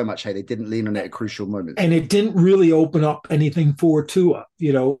making so much hay, they didn't lean on it at crucial moments. And it didn't really open up anything for Tua,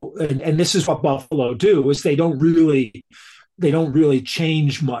 and this is what Buffalo do, is they don't really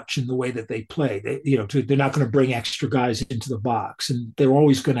change much in the way that they play. They're not going to bring extra guys into the box, and they're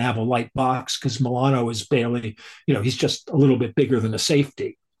always going to have a light box because Milano is barely, he's just a little bit bigger than a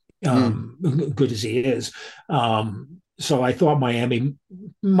safety, good as he is. So I thought Miami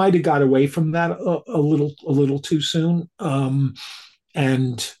might have got away from that a little too soon.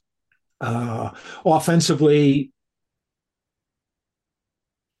 And offensively,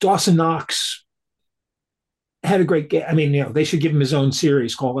 Dawson Knox had a great game. They should give him his own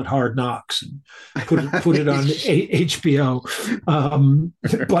series, call it Hard Knocks, and put it on HBO.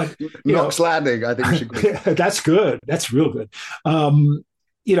 But Knox Landing, I think we should. That's good. That's real good. And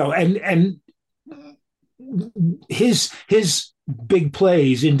his big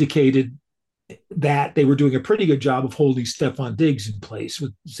plays indicated that they were doing a pretty good job of holding Stephon Diggs in place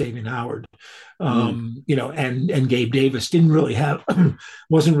with Xavier Howard, and Gabe Davis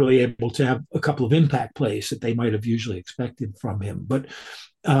wasn't really able to have a couple of impact plays that they might have usually expected from him. But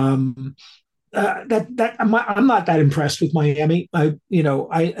I'm not that impressed with Miami.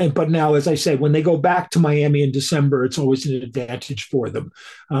 But now, as I say, when they go back to Miami in December, it's always an advantage for them.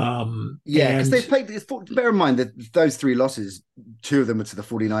 Yeah, because they played. Bear in mind that those three losses, two of them were to the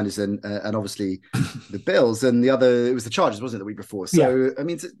 49ers and obviously the Bills, and the other, it was the Chargers, wasn't it, the week before? So, yeah. I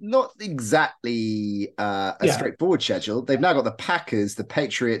mean, it's not exactly a straightforward schedule. They've now got the Packers, the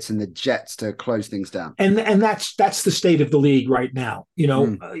Patriots, and the Jets to close things down. And that's the state of the league right now. You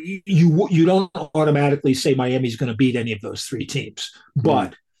don't automatically say Miami's going to beat any of those three teams,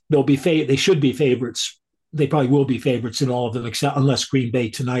 but they should be favorites. They probably will be favorites in all of them, except unless Green Bay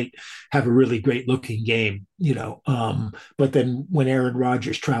tonight have a really great looking game, But then when Aaron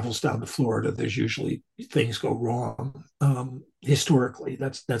Rodgers travels down to Florida, there's usually things go wrong. Historically,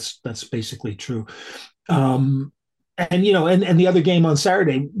 that's basically true. And the other game on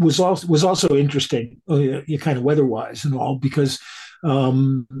Saturday was also interesting, kind of weather-wise and all, because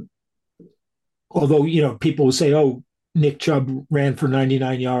although people will say, "Oh, Nick Chubb ran for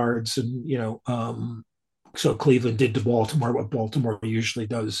 99 yards," and so Cleveland did to Baltimore what Baltimore usually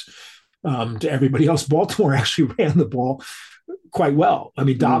does to everybody else. Baltimore actually ran the ball quite well. I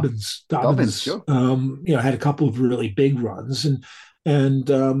mean, Dobbins sure. Had a couple of really big runs, and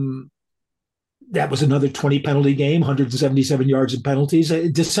that was another 20 penalty game, 177 yards in penalties.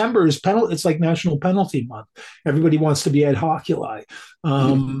 December is it's like National Penalty Month. Everybody wants to be Ed Hoculi.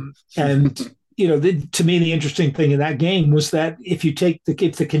 And to me, the interesting thing in that game was that if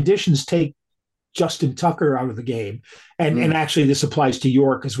the conditions take Justin Tucker out of the game, and actually this applies to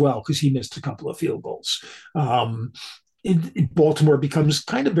York as well because he missed a couple of field goals. Baltimore becomes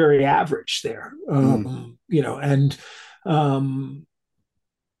kind of very average there, and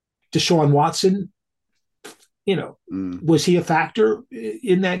Deshaun Watson, was he a factor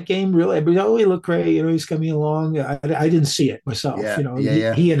in that game? Really? He looked great. He's coming along. I didn't see it myself.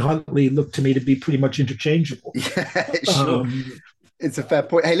 He and Huntley looked to me to be pretty much interchangeable. Yeah, sure. It's a fair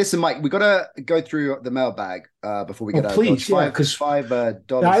point. Hey, listen, Mike, we got to go through the mailbag before we get out. Please, because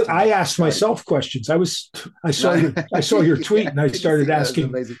 $5. I asked myself questions. I saw your tweet and I started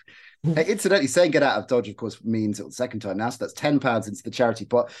asking. Hey, incidentally, saying get out of Dodge, of course, means it's the second time now. So that's £10 into the charity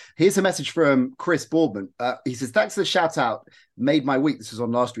pot. Here's a message from Chris Baldwin. He says, thanks for the shout out. Made my week. This was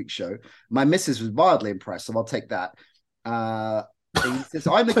on last week's show. My missus was mildly impressed, so I'll take that. He says,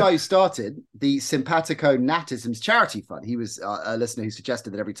 I'm the guy who started the Simpatico Natisms charity fund. He was a listener who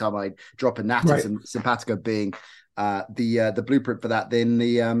suggested that every time I drop a natism, right. Simpatico being the blueprint for that, then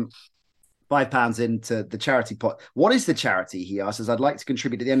the £5 into the charity pot. What is the charity? He asks, as I'd like to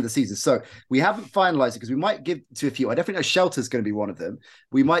contribute at the end of the season. So we haven't finalized it because we might give to a few. I definitely know Shelter's going to be one of them.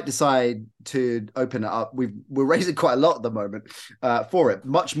 We might decide to open it up. We're raising quite a lot at the moment for it.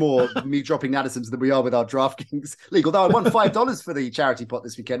 Much more me dropping natisms than we are with our DraftKings league. Although I won $5 for the charity pot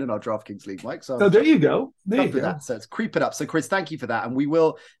this weekend in our DraftKings league, Mike. So there you go. There you go. That. So it's creeping up. So Chris, thank you for that. And we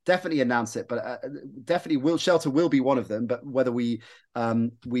will definitely announce it, but definitely Shelter will be one of them. But whether we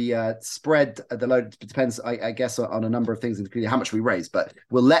spread the load depends, I guess, on a number of things, including how much we raise. But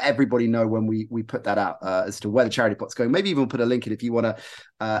we'll let everybody know when we put that out as to where the charity pot's going. Maybe even put a link in if you want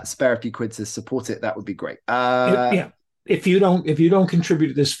to spare a few quid to support it. That would be great. Yeah. If you don't contribute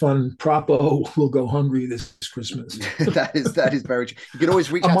to this fund, Propo will go hungry this Christmas. that is very true. You can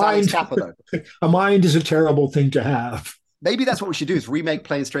always reach out to Alex Kappa, though. A mind is a terrible thing to have. Maybe that's what we should do: is remake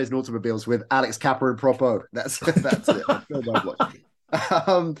Planes, Trains, and Automobiles with Alex Kappa and Propo. That's it.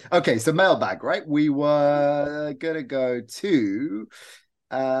 Okay, so mailbag, right? We were gonna go to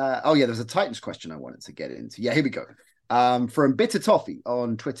there was a Titans question I wanted to get into. Yeah, here we go. From Bitter Toffee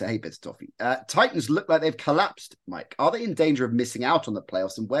on Twitter. Hey, Bitter Toffee. Titans look like they've collapsed, Mike. Are they in danger of missing out on the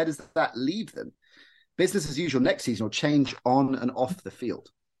playoffs, and where does that leave them? Business as usual next season, or change on and off the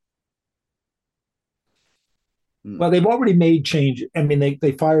field? Well, they've already made change. I mean,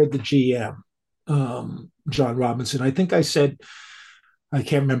 they fired the GM, John Robinson. I think I said, I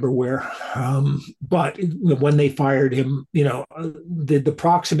can't remember where, but when they fired him, the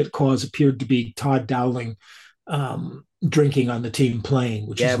proximate cause appeared to be Todd Dowling drinking on the team plane.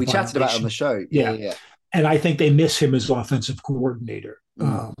 Which we chatted about it on the show. Yeah. And I think they miss him as offensive coordinator.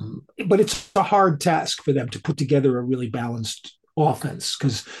 But it's a hard task for them to put together a really balanced offense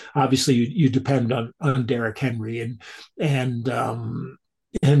because obviously you depend on Derrick Henry and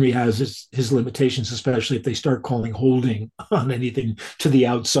Henry has his limitations, especially if they start calling holding on anything to the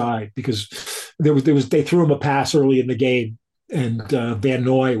outside, because they threw him a pass early in the game and Van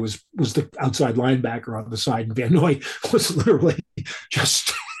Noy was the outside linebacker on the side, and Van Noy was literally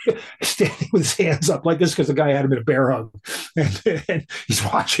just standing with his hands up like this because the guy had him in a bear hug, and he's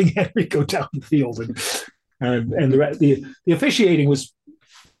watching Henry go down the field, and the officiating was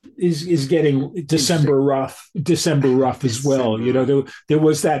is getting December rough as well. There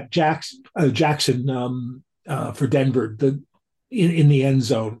was that Jackson for Denver, in the end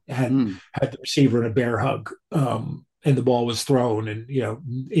zone had the receiver in a bear hug, and the ball was thrown and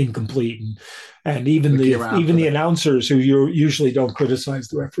incomplete, and even the announcers, who usually don't criticize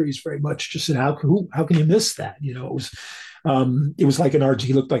the referees very much, just said, how can you miss that? It was like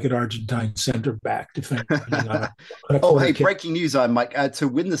he looked like an Argentine center back defending on a hey, breaking news, Mike. To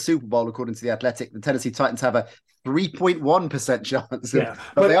win the Super Bowl, according to The Athletic, the Tennessee Titans have a 3.1% chance. Yeah,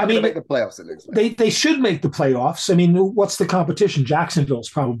 but they are going to make the playoffs, it looks like. They should make the playoffs. I mean, what's the competition?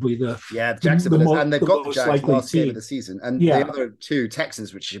 Jacksonville's probably Jacksonville, and they've got the Jags last game of the season, and the other two,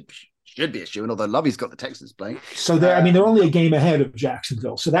 Texans, which should be a shoe, and although Lovey's got the Texans playing. So they're only a game ahead of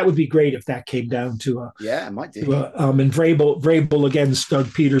Jacksonville. So that would be great if that came down to it might do. And Vrabel against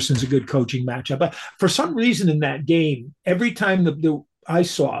Doug Peterson's a good coaching matchup. But for some reason in that game, every time I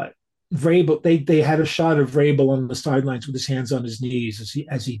saw it, Vrabel, they had a shot of Vrabel on the sidelines with his hands on his knees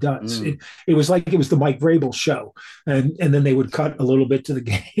as he does. It was like it was the Mike Vrabel show, and then they would cut a little bit to the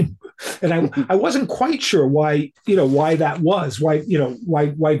game, and I wasn't quite sure why that was, why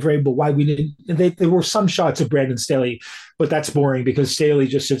Vrabel, why we didn't. There were some shots of Brandon Staley, but that's boring because Staley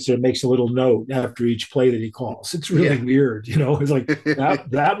just sits there and makes a little note after each play that he calls. It's really weird, It's like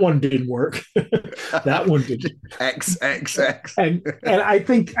that one didn't work, that one didn't. X. And I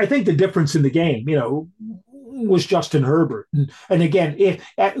think the difference in the game, was Justin Herbert. And again, if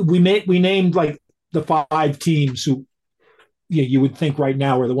we named like the 5 teams who you would think right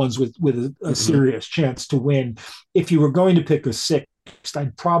now are the ones with a serious chance to win. If you were going to pick a 6th,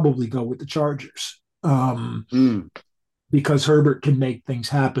 I'd probably go with the Chargers. Because Herbert can make things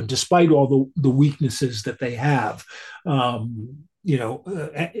happen despite all the weaknesses that they have.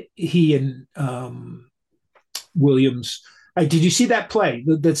 He and Williams. Did you see that play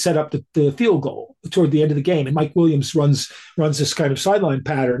that set up the field goal toward the end of the game? And Mike Williams runs this kind of sideline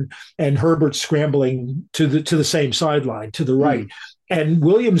pattern, and Herbert's scrambling to the same sideline to the right. And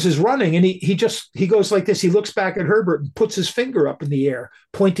Williams is running, and he goes like this. He looks back at Herbert and puts his finger up in the air,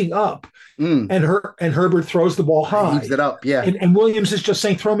 pointing up. And Herbert throws the ball high. Leaves it up, yeah. And Williams is just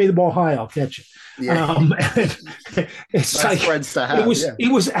saying, "Throw me the ball high, I'll catch it." Yeah. It's like friends to have. It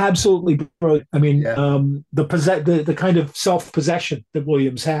was absolutely brilliant. I mean, the kind of self-possession that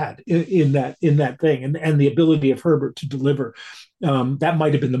Williams had in that thing, and the ability of Herbert to deliver. That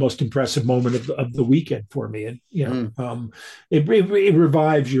might have been the most impressive moment of the weekend for me, and it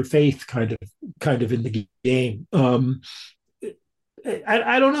revives your faith kind of in the game.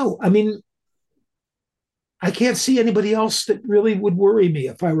 I don't know. I mean, I can't see anybody else that really would worry me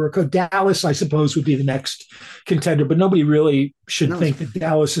if I were a coach. Dallas, I suppose, would be the next contender, but nobody really should think that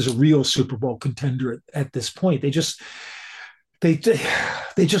Dallas is a real Super Bowl contender at this point. They just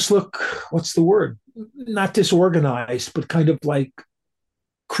look, what's the word? Not disorganized, but kind of like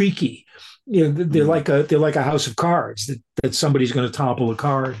creaky. They're like a house of cards that somebody's going to topple a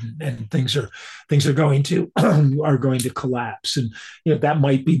card, and things are going to collapse. And that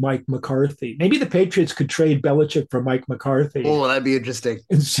might be Mike McCarthy. Maybe the Patriots could trade Belichick for Mike McCarthy. Oh, that'd be interesting.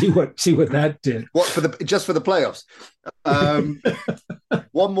 And see what that did. Just for the playoffs.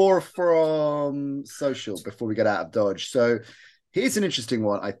 One more from social before we get out of Dodge. So here's an interesting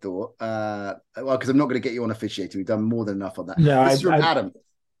one, I thought. Because I'm not going to get you on officiating. We've done more than enough on that. No, this is from Adam.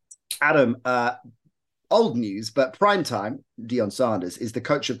 Adam, old news, but primetime, Deion Sanders is the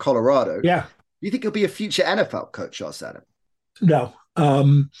coach of Colorado. Yeah. Do you think he'll be a future NFL coach, asked Adam? No.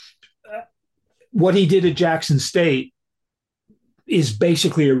 What he did at Jackson State is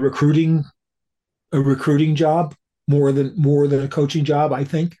basically a recruiting job more than a coaching job, I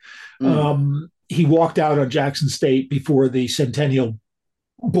think. He walked out on Jackson State before the Centennial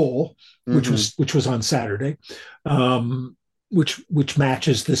Bowl, which was on Saturday. Which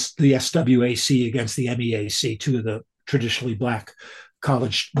matches the SWAC against the MEAC, two of the traditionally black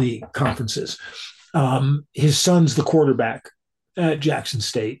college league conferences. His son's the quarterback at Jackson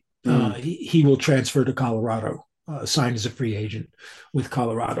State. He will transfer to Colorado, signed as a free agent with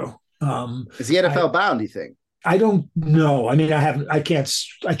Colorado. Is he NFL bound, do you think? I don't know. I mean, I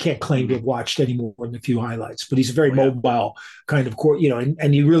can't claim to have watched any more than a few highlights, but he's a very mobile kind of court,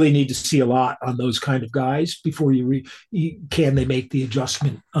 and you really need to see a lot on those kind of guys before can they make the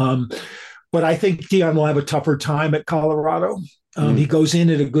adjustment. But I think Deion will have a tougher time at Colorado. He goes in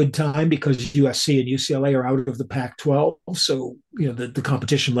at a good time because USC and UCLA are out of the Pac-12. So, the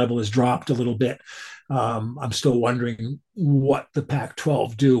competition level has dropped a little bit. I'm still wondering what the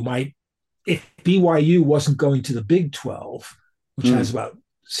Pac-12 do. If BYU wasn't going to the Big 12, which has about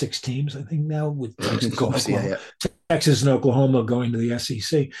 6 teams, I think now, with Texas, Texas and Oklahoma going to the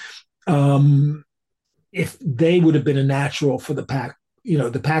SEC. If they would have been a natural for the Pac,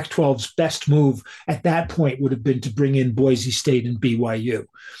 the Pac-12's best move at that point would have been to bring in Boise State and BYU.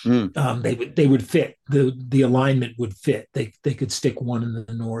 They would fit. The alignment would fit. They could stick one in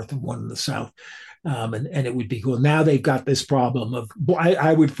the north and one in the south, and it would be cool. Now they've got this problem of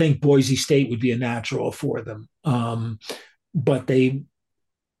I would think Boise State would be a natural for them, but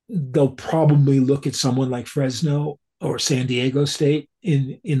they'll probably look at someone like Fresno or San Diego State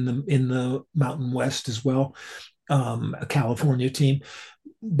in the Mountain West as well. A California team,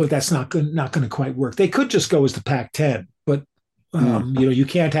 but that's not going to quite work. They could just go as the Pac-10, but you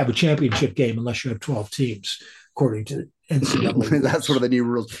can't have a championship game unless you have 12 teams, according to NCAA. That's one of the new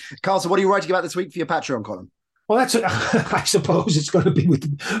rules. Carlson, what are you writing about this week for your Patreon column? Well, I suppose it's going to be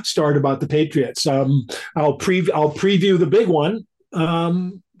with the start about the Patriots. I'll preview the big one.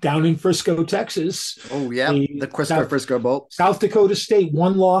 Down in Frisco, Texas. Oh, yeah. The Frisco Bowl. South Dakota State,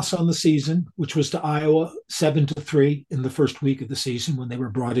 one loss on the season, which was to Iowa, 7-3 in the first week of the season when they were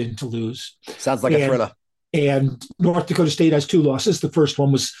brought in to lose. Sounds like a thriller. And North Dakota State has two losses. The first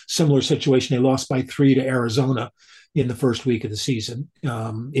one was similar situation. They lost by 3 to Arizona in the first week of the season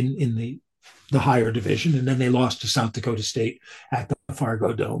in the higher division, and then they lost to South Dakota State at the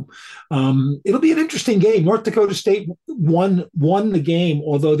Fargo Dome. It'll be an interesting game. North Dakota State won the game,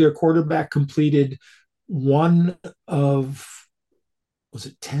 although their quarterback completed one of, was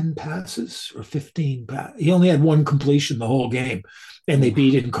it 10 passes or 15 passes? He only had one completion the whole game, and they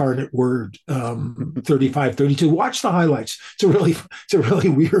beat Incarnate Word 35-32. Watch the highlights. It's a really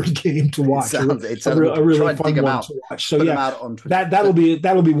weird game to watch. It's a really fun one to watch. So that'll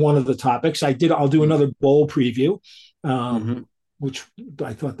be one of the topics. I'll do another bowl preview, which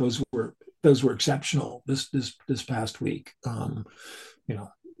I thought those were exceptional this past week.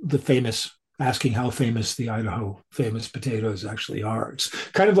 The famous, asking how famous the Idaho famous potatoes actually are. It's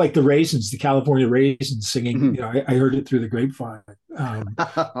kind of like the raisins, the California raisins singing. I heard it through the grapevine,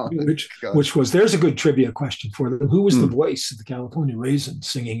 which was, there's a good trivia question for them. Who was the voice of the California raisins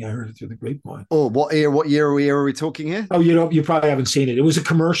singing I Heard It Through the Grapevine? Oh, what year are we talking here? Oh, you probably haven't seen it. It was a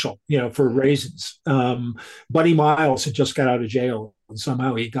commercial, for raisins. Buddy Miles had just got out of jail, and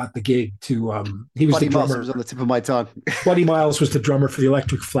somehow he got the gig to he was Buddy the drummer. Miles was on the tip of my tongue. Buddy Miles was the drummer for the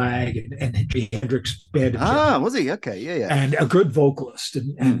Electric Flag and Jimi Hendrix band. Was he? Okay, yeah. And a good vocalist,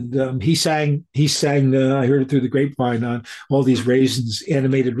 and he sang I Heard It Through the Grapevine on all these raisins,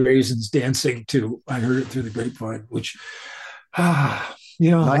 animated raisins dancing to I Heard It Through the Grapevine, which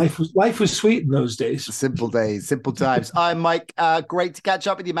life was sweet in those days. Simple days, simple times. I'm Mike. Great to catch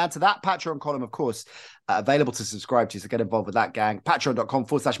up with you, man. To that Patreon column, of course, available to subscribe to, so get involved with that gang.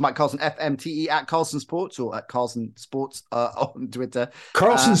 Patreon.com/Mike Carlson, FMTE, at Carlson Sports, or at Carlson Sports on Twitter.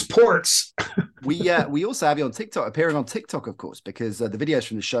 Carlson Sports. We also have you on TikTok, appearing on TikTok, of course, because the videos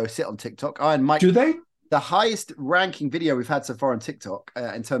from the show sit on TikTok. I and Mike. Do they? The highest ranking video we've had so far on TikTok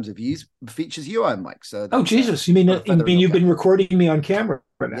in terms of views features you, and Mike. So Jesus, you mean you've been recording me on camera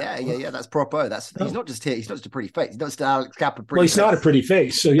right now? Yeah. That's proper. He's not just here. He's not just a pretty face. He's not just Alex Kappa. Well, he's not a pretty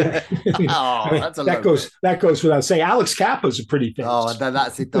face. So yeah, that goes without saying. Alex Kappa's a pretty face. Oh,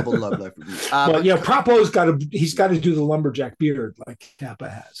 that's a double low blow for me. Propo's got to do the lumberjack beard like Kappa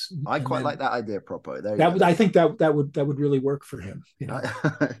has. I quite like that idea, Propo. I think that would really work for him.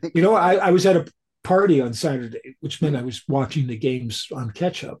 I was at a party on Saturday, which meant I was watching the games on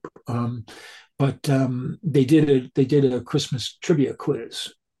catch up. But they did a Christmas trivia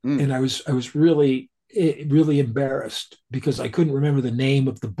quiz, and I was really embarrassed because I couldn't remember the name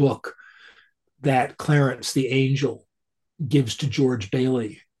of the book that Clarence the Angel gives to George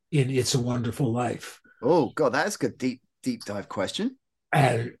Bailey in It's a Wonderful Life. Oh God, that's a good deep dive question.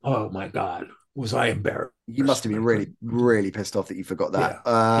 And oh my God, was I embarrassed? You must have been really, really pissed off that you forgot that.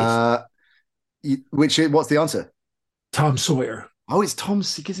 Yeah. What's the answer? Tom Sawyer. Oh, it's Tom.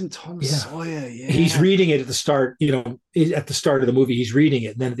 He gives him Tom Sawyer. Yeah, he's reading it at the start. At the start of the movie, he's reading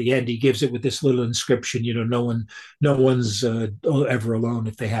it, and then at the end, he gives it with this little inscription. No one's ever alone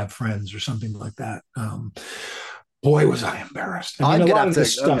if they have friends, or something like that. Boy, was I embarrassed. I'm gonna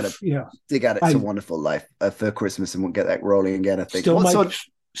dig at It's a Wonderful Life for Christmas, and we'll get that rolling again. I think.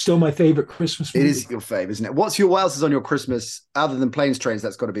 Still my favorite Christmas movie. It is your fave, isn't it? What else is on your Christmas other than Planes, Trains?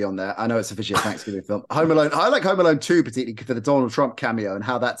 That's got to be on there. I know it's officially a Thanksgiving film. Home Alone. I like Home Alone 2 particularly for the Donald Trump cameo and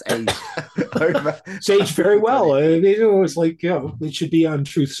how that's aged. It's aged very well. It's like it should be on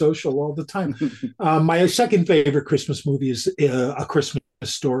Truth Social all the time. My second favorite Christmas movie is A Christmas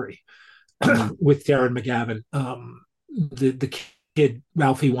Story with Darren McGavin. The kid,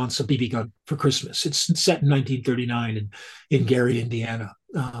 Ralphie wants a BB gun for Christmas. It's set in 1939 in Gary, Indiana.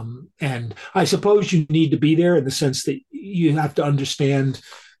 And I suppose you need to be there in the sense that you have to understand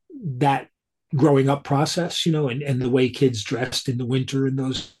that growing up process, and the way kids dressed in the winter in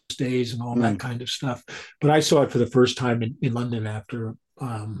those days and all that kind of stuff. But I saw it for the first time in London after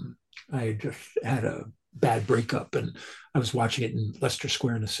I just had a bad breakup, and I was watching it in Leicester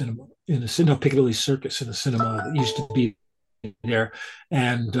Square in a cinema, Piccadilly Circus in a cinema that used to be there.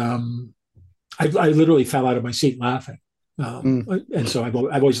 And I literally fell out of my seat laughing. And so I've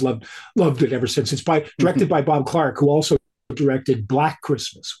always loved it ever since. It's directed by Bob Clark, who also directed Black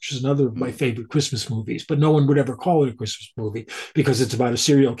Christmas, which is another of my favorite Christmas movies, but no one would ever call it a Christmas movie because it's about a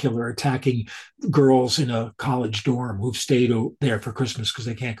serial killer attacking girls in a college dorm who've stayed there for Christmas because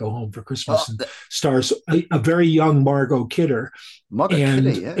they can't go home for Christmas, and stars a very young Margot Kidder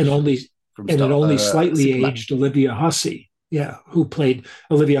and only slightly aged Olivia Hussey. Yeah,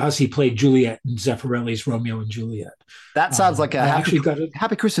 Olivia Hussey played Juliet in Zeffirelli's Romeo and Juliet. That sounds like a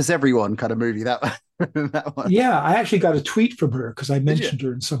Happy Christmas Everyone kind of movie. That one. Yeah, I actually got a tweet from her because I mentioned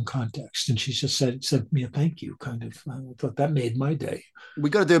her in some context, and she just sent me a thank you. Kind of, I thought that made my day. We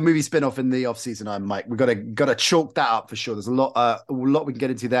got to do a movie spin-off in the off season, Mike. We got to chalk that up for sure. There's a lot we can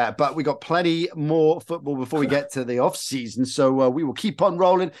get into there, but we got plenty more football before we get to the off season. So we will keep on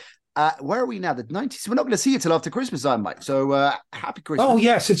rolling. Where are we now? The 90s. We're not going to see you till after Christmas time, Mike. So happy Christmas. Oh,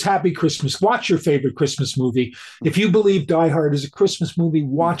 yes, it's happy Christmas. Watch your favorite Christmas movie. If you believe Die Hard is a Christmas movie,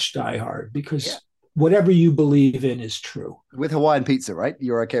 watch Die Hard, because whatever you believe in is true. With Hawaiian pizza, right?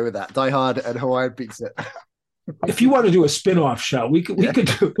 You're okay with that? Die Hard and Hawaiian pizza. If you want to do a spin-off show, we could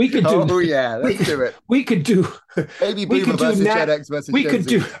do. Oh yeah, let's do it. We could do. Baby Boomer versus Gen X versus Gen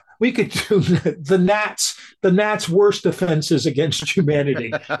Z. We could do the Nats' worst offenses against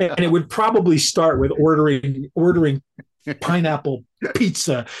humanity, and it would probably start with ordering pineapple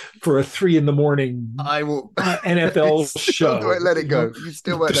pizza for a 3 a.m. I will NFL show. You won't let it go. You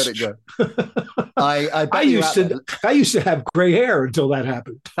still won't let it go. I used to have gray hair until that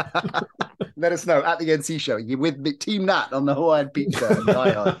happened. Let us know at the NC show. You're with Team Nat on the Hawaiian pizza and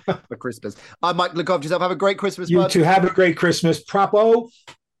Die Hard for Christmas. I'm Mike. Look after yourself. Have a great Christmas. You too. Have a great Christmas. Propo,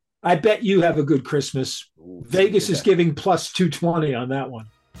 I bet you have a good Christmas. Ooh, Vegas is giving plus 220 on that one.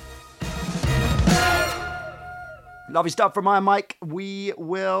 Lovely stuff from Mike. We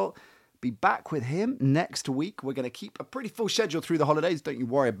will be back with him next week. We're going to keep a pretty full schedule through the holidays. Don't you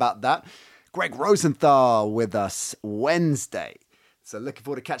worry about that. Greg Rosenthal with us Wednesday. So looking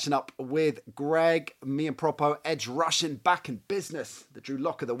forward to catching up with Greg. Me and Propo, Edge Russian back in business. The Drew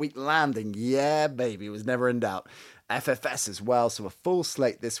Lock of the Week landing. Yeah, baby. It was never in doubt. FFS as well. So a full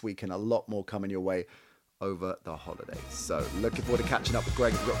slate this week and a lot more coming your way over the holidays. So looking forward to catching up with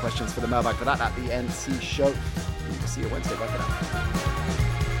Greg. If you've got questions for the mailbag for that at the NC show. We'll see you Wednesday. Bye for now.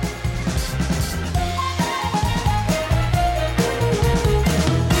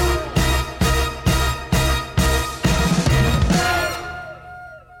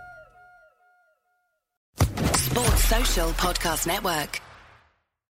 Sports Social Podcast Network.